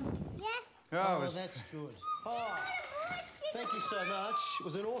just fun? Yes. Oh, it was... that's good. Oh, thank you so much. It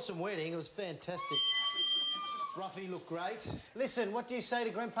was an awesome wedding. It was fantastic. Ruffy looked great. Listen, what do you say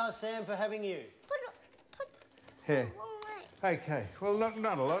to Grandpa Sam for having you? Yeah. Okay. Well,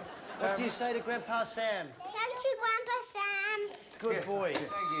 not a lot. What do you say to Grandpa Sam? Thank you, Grandpa Sam. Good Yeah, boys. Thank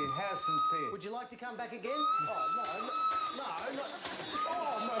you. How sincere. Would you like to come back again? Oh, no.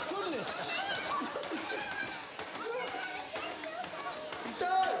 Oh, my goodness.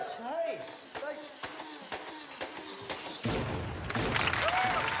 Don't. Hey.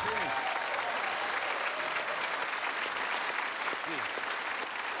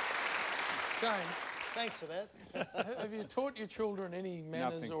 Shane, thanks for that. have you taught your children any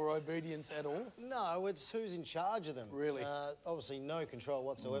manners Nothing. or obedience at all? No, it's who's in charge of them. Really? Obviously, no control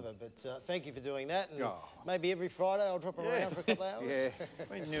whatsoever, but thank you for doing that. And Oh. maybe every Friday I'll drop around for a couple of hours.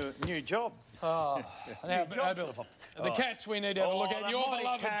 New job. Oh, now, job Bill, for the Cats we need to have a look at. the Your mighty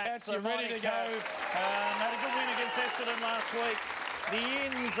beloved Cats, the you're ready mighty to go. Cats. Had a good win against Essendon last week. The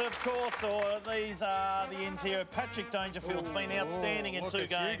ins, of course, or these are the ins here. Patrick Dangerfield's been outstanding in look 2 at you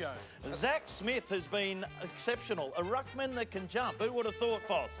games. go. Zach Smith has been exceptional. A ruckman that can jump. Who would have thought,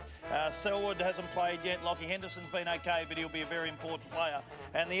 Foss? Selwood hasn't played yet. Lockie Henderson's been okay, but he'll be a very important player.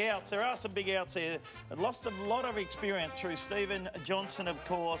 And the outs, there are some big outs here. Lost a lot of experience through Stephen Johnson, of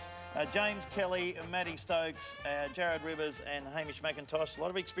course, James Kelly, Matty Stokes, Jared Rivers and Hamish McIntosh. A lot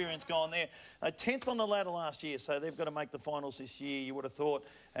of experience gone there. 10th on the ladder last year, so they've got to make the finals this year, you would have thought.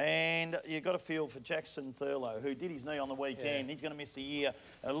 And you've got to feel for Jackson Thurlow, who did his knee on the weekend. He's going to miss a year.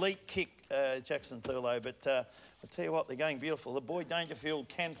 Elite kick, Jackson Thurlow. But I'll tell you what, they're going beautiful. The boy Dangerfield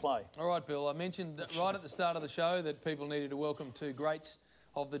can play. All right, Bill, I mentioned right at the start of the show that people needed to welcome 2 greats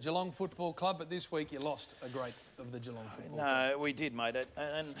of the Geelong Football Club, but this week you lost a great of the Geelong Football Club. No, we did, mate.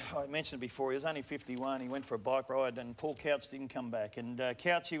 And I mentioned before, he was only 51. He went for a bike ride and Paul Couch didn't come back. And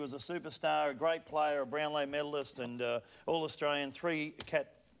Couchy was a superstar, a great player, a Brownlow medalist and All-Australian. 3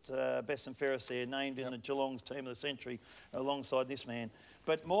 Cat best and fairest there, named in the Geelong's team of the century alongside this man.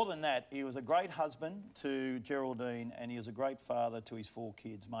 But more than that, he was a great husband to Geraldine and he was a great father to his 4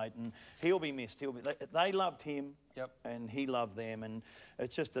 kids, mate. And he'll be missed. They loved him and he loved them. And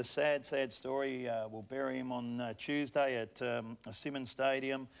it's just a sad, sad story. We'll bury him on Tuesday at Simmons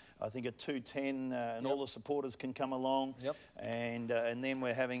Stadium, I think at 2:10, and all the supporters can come along. And then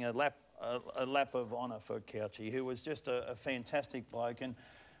we're having a lap of honour for Couchy, who was just a fantastic bloke. And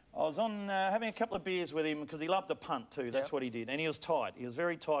I was on having a couple of beers with him because he loved to punt too. That's what he did. And he was tight. He was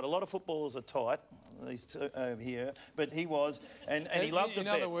very tight. A lot of footballers are tight, these 2 over here, but he was. And he loved to bet.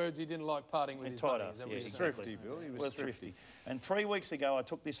 In other words, he didn't like parting with his money. He was thrifty, Bill. He was thrifty. And 3 weeks ago, I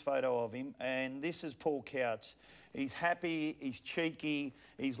took this photo of him, and this is Paul Couch. He's happy, he's cheeky,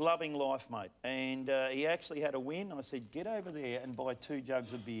 he's loving life, mate. And he actually had a win. I said, get over there and buy 2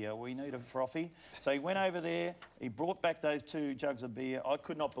 jugs of beer. We need a frothy. So he went over there, he brought back those 2 jugs of beer. I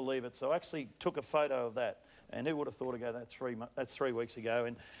could not believe it. So I actually took a photo of that. And who would have thought ago that's 3 weeks ago.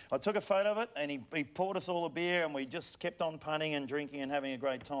 And I took a photo of it and he poured us all a beer and we just kept on punting and drinking and having a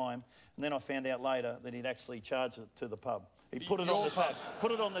great time. And then I found out later that he'd actually charged it to the pub. He put it on the tab.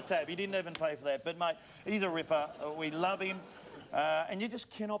 Put it on the tab. He didn't even pay for that. But, mate, he's a ripper. We love him. And you just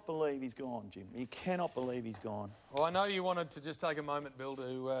cannot believe he's gone, Jim. You cannot believe he's gone. Well, I know you wanted to just take a moment, Bill,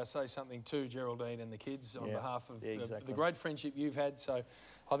 to say something to Geraldine and the kids on behalf of the great friendship you've had. So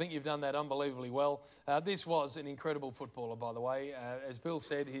I think you've done that unbelievably well. This was an incredible footballer, by the way. As Bill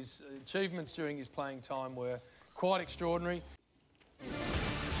said, his achievements during his playing time were quite extraordinary.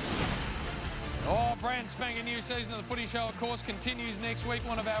 Oh, brand spanking new season of the Footy Show, of course, continues next week.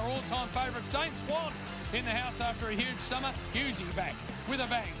 One of our all-time favourites, Dane Swan, in the house after a huge summer. Hughesy back with a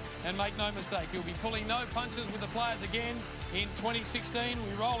bang. And make no mistake, he'll be pulling no punches with the players again in 2016.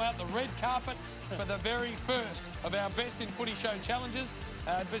 We roll out the red carpet for the very first of our Best in Footy Show challenges.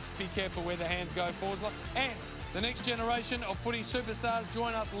 Just be careful where the hands go, Forsler. And The next generation of footy superstars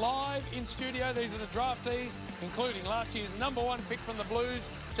join us live in studio. These are the draftees, including last year's #1 pick from the Blues,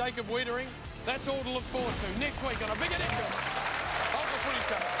 Jacob Wiedering. That's all to look forward to next week on a big edition of the Footy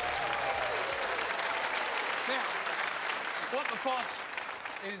Show. Now, What the Foss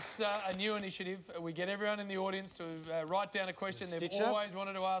is a new initiative. We get everyone in the audience to write down a question they've always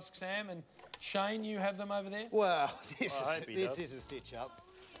wanted to ask Sam. And Shane, you have them over there? Well, this is a stitch-up,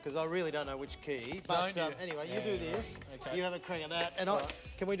 because I really don't know which key. But anyway, you do this. Okay. You have a crack at that. And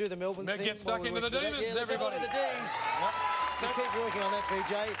can we do the Melbourne thing? Get stuck into the Demons, everybody. The D's. So keep working on that,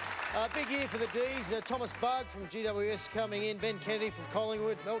 BJ. Big year for the D's. Thomas Bug from GWS coming in. Ben Kennedy from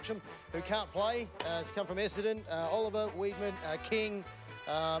Collingwood. Melcham, who can't play, has come from Essendon. Oliver, Weedman, King,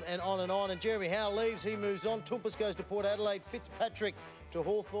 and on. And Jeremy Howe leaves. He moves on. Toompas goes to Port Adelaide. Fitzpatrick to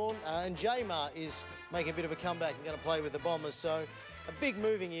Hawthorn. And Jamar is making a bit of a comeback and going to play with the Bombers. So a big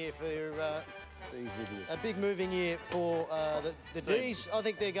moving year for the D's. I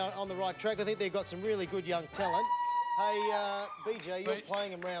think they're going on the right track. I think they've got some really good young talent. Hey, BJ, you're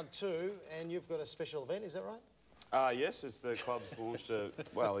playing in round 2 and you've got a special event, is that right? Yes, it's the club's launched a...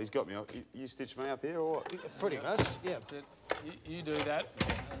 Well, he's got me... You stitched me up here or what? Pretty much, yeah. That's it. You do that.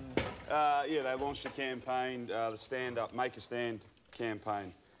 Yeah, they launched a campaign, the Stand Up, Make a Stand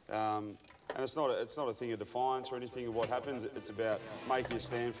campaign. And it's not a thing of defiance or anything of what happens. It's about making a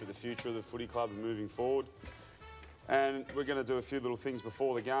stand for the future of the footy club and moving forward. And we're going to do a few little things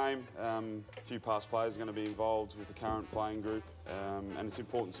before the game. A few past players are going to be involved with the current playing group. And it's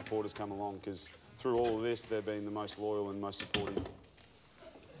important supporters come along because through all of this, they've been the most loyal and most supportive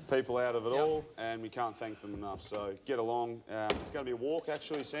people out of it all, and we can't thank them enough. So get along. It's going to be a walk,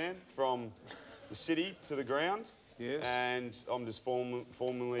 actually, Sam, from the city to the ground. Yes. And I'm just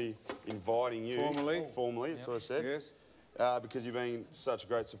formally inviting you. Formally, that's what I said. Yes. Because you've been such a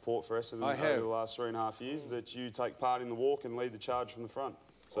great support for us over the last 3.5 years that you take part in the walk and lead the charge from the front.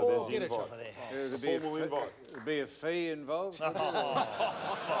 So there's the invite. There'll be a fee involved. I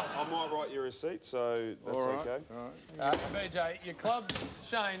might write you a receipt, so that's okay. All right. BJ, your club,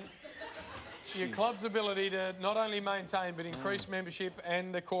 Shane, your club's ability to not only maintain but increase membership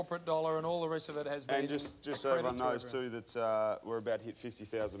and the corporate dollar and all the rest of it has been... And just so everyone knows too that we're about to hit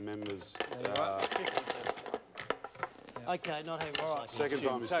 50,000 members. Okay, not having all right. Second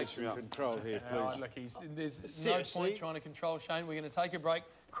time he's stitching me up. Control here, please. Look, there's no point trying to control Shane. We're going to take a break.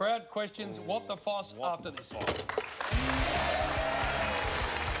 Crowd questions, What the Foss after this.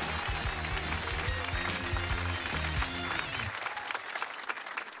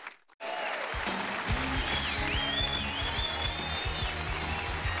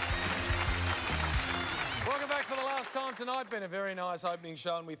 Welcome back for the last time tonight. Been a very nice opening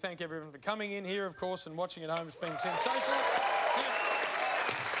show, and we thank everyone for coming in here, of course, and watching at home. It's been sensational.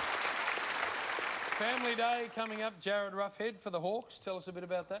 Family Day coming up. Jared Roughhead for the Hawks. Tell us a bit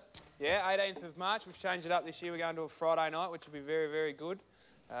about that. Yeah, 18th of March. We've changed it up this year. We're going to a Friday night, which will be very, very good.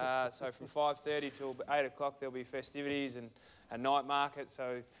 So from 5:30 till 8 o'clock, there'll be festivities and a night market.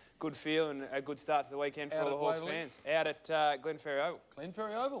 So good feel and a good start to the weekend for all the Hawks fans. Out at Glenferrie Oval.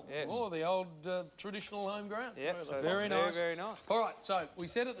 Glenferrie Oval? Yes. Oh, the old traditional home ground. Yeah, so very nice. Very nice. All right, so we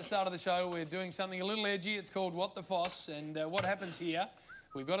said at the start of the show we're doing something a little edgy. It's called What the Foss. And what happens here,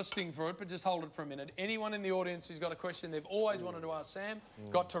 we've got a sting for it, but just hold it for a minute. Anyone in the audience who's got a question they've always wanted to ask Sam,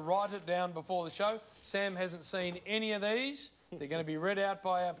 got to write it down before the show. Sam hasn't seen any of these. They're going to be read out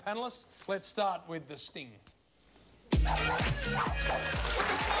by our panellists. Let's start with the sting. All right.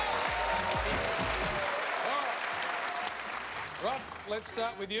 Ruff, let's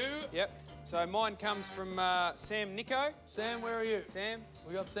start with you. Yep. So mine comes from Sam Nico. Sam, where are you? Sam.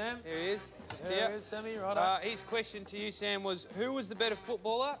 We got Sam? Here he is. Just there here. He is, Sammy, right up. His question to you, Sam, was who was the better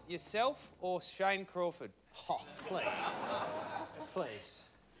footballer, yourself or Shane Crawford? Oh, please. Please.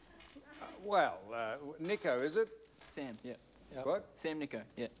 Well, Nico, is it? Sam, yeah. Yep. What? Sam Nico,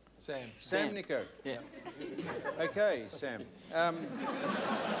 yeah. Sam Nico? Yeah. OK, Sam.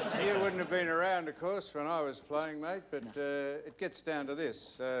 You wouldn't have been around, of course, when I was playing, mate, but it gets down to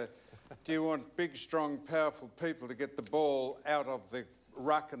this. Do you want big, strong, powerful people to get the ball out of the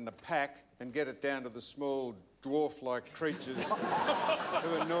ruck and the pack and get it down to the small, dwarf-like creatures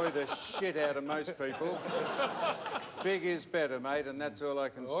who annoy the shit out of most people? Big is better, mate, and that's all I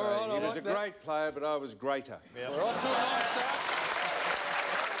can say. Right, he was a great player, but I was greater. Yep. We're off to a nice start.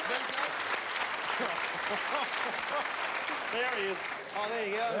 There he is. Oh, there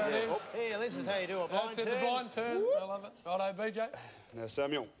you go. There it is. Here, this is how you do a blind turn. That's the blind turn. I love it. Righto, BJ. Now,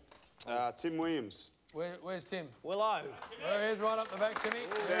 Samuel. Tim Williams. Where's Tim? Willow. There he is, right up the back, Timmy.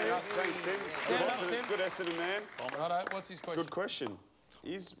 Stand up. Thanks, Tim. Stand up, Tim. Good Essendon man. Righto, what's his question? Good question.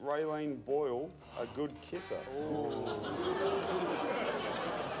 Is Raylene Boyle a good kisser?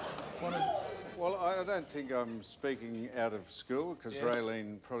 Well, I don't think I'm speaking out of school, because Yes.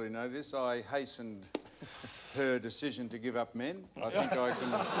 Raylene probably know this. I hastened her decision to give up men. I think I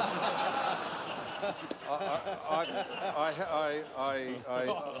can...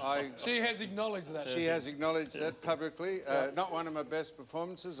 She has acknowledged that. She has acknowledged that publicly. Not one of my best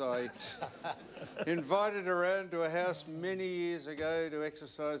performances. I invited her around to a house many years ago to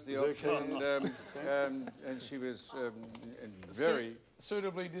exercise the option, and she was very...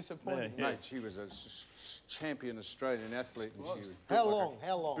 Suitably disappointed. Mate, she was a champion Australian athlete. And she was How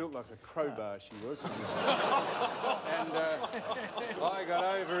long? Built like a crowbar, she was. And I got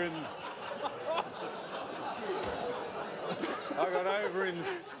over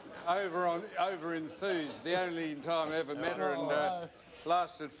enthused. The only time I ever met her, and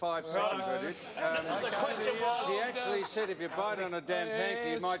lasted 5 seconds. I did. She actually said, if you bite on a damn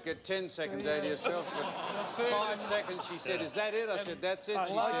hanky, you might get 10 seconds out of yourself. But 5 seconds, she said, is that it? I said, that's it.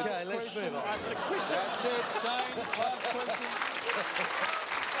 She said, Okay, let's move on. that's it. Shane, last question.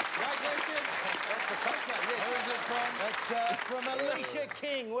 That's a faker, yes. Where is it from? That's from Alicia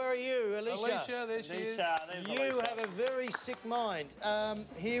King. Where are you, Alicia? Alicia, there she is. You have a very sick mind.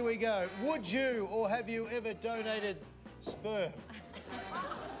 Here we go. Would you or have you ever donated sperm?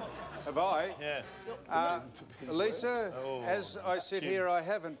 Have I? Yes. Lisa, as I sit here, I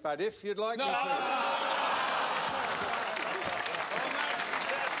haven't, but if you'd like me to...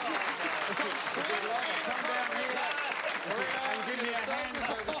 and give me a hand,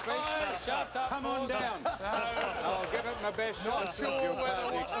 so to speak. Come on down. I'll give it my best shot. Not sure whether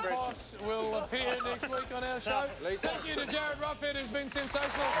what the Foss will appear next week on our show. Lisa. Thank you to Jared Ruffhead, who's been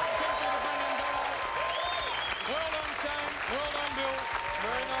sensational. Thank you to Brendan Dyer. Well done, Shane. Well done, Bill.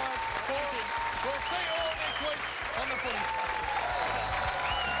 Very nice. Foss. We'll see you all next week on the Footy.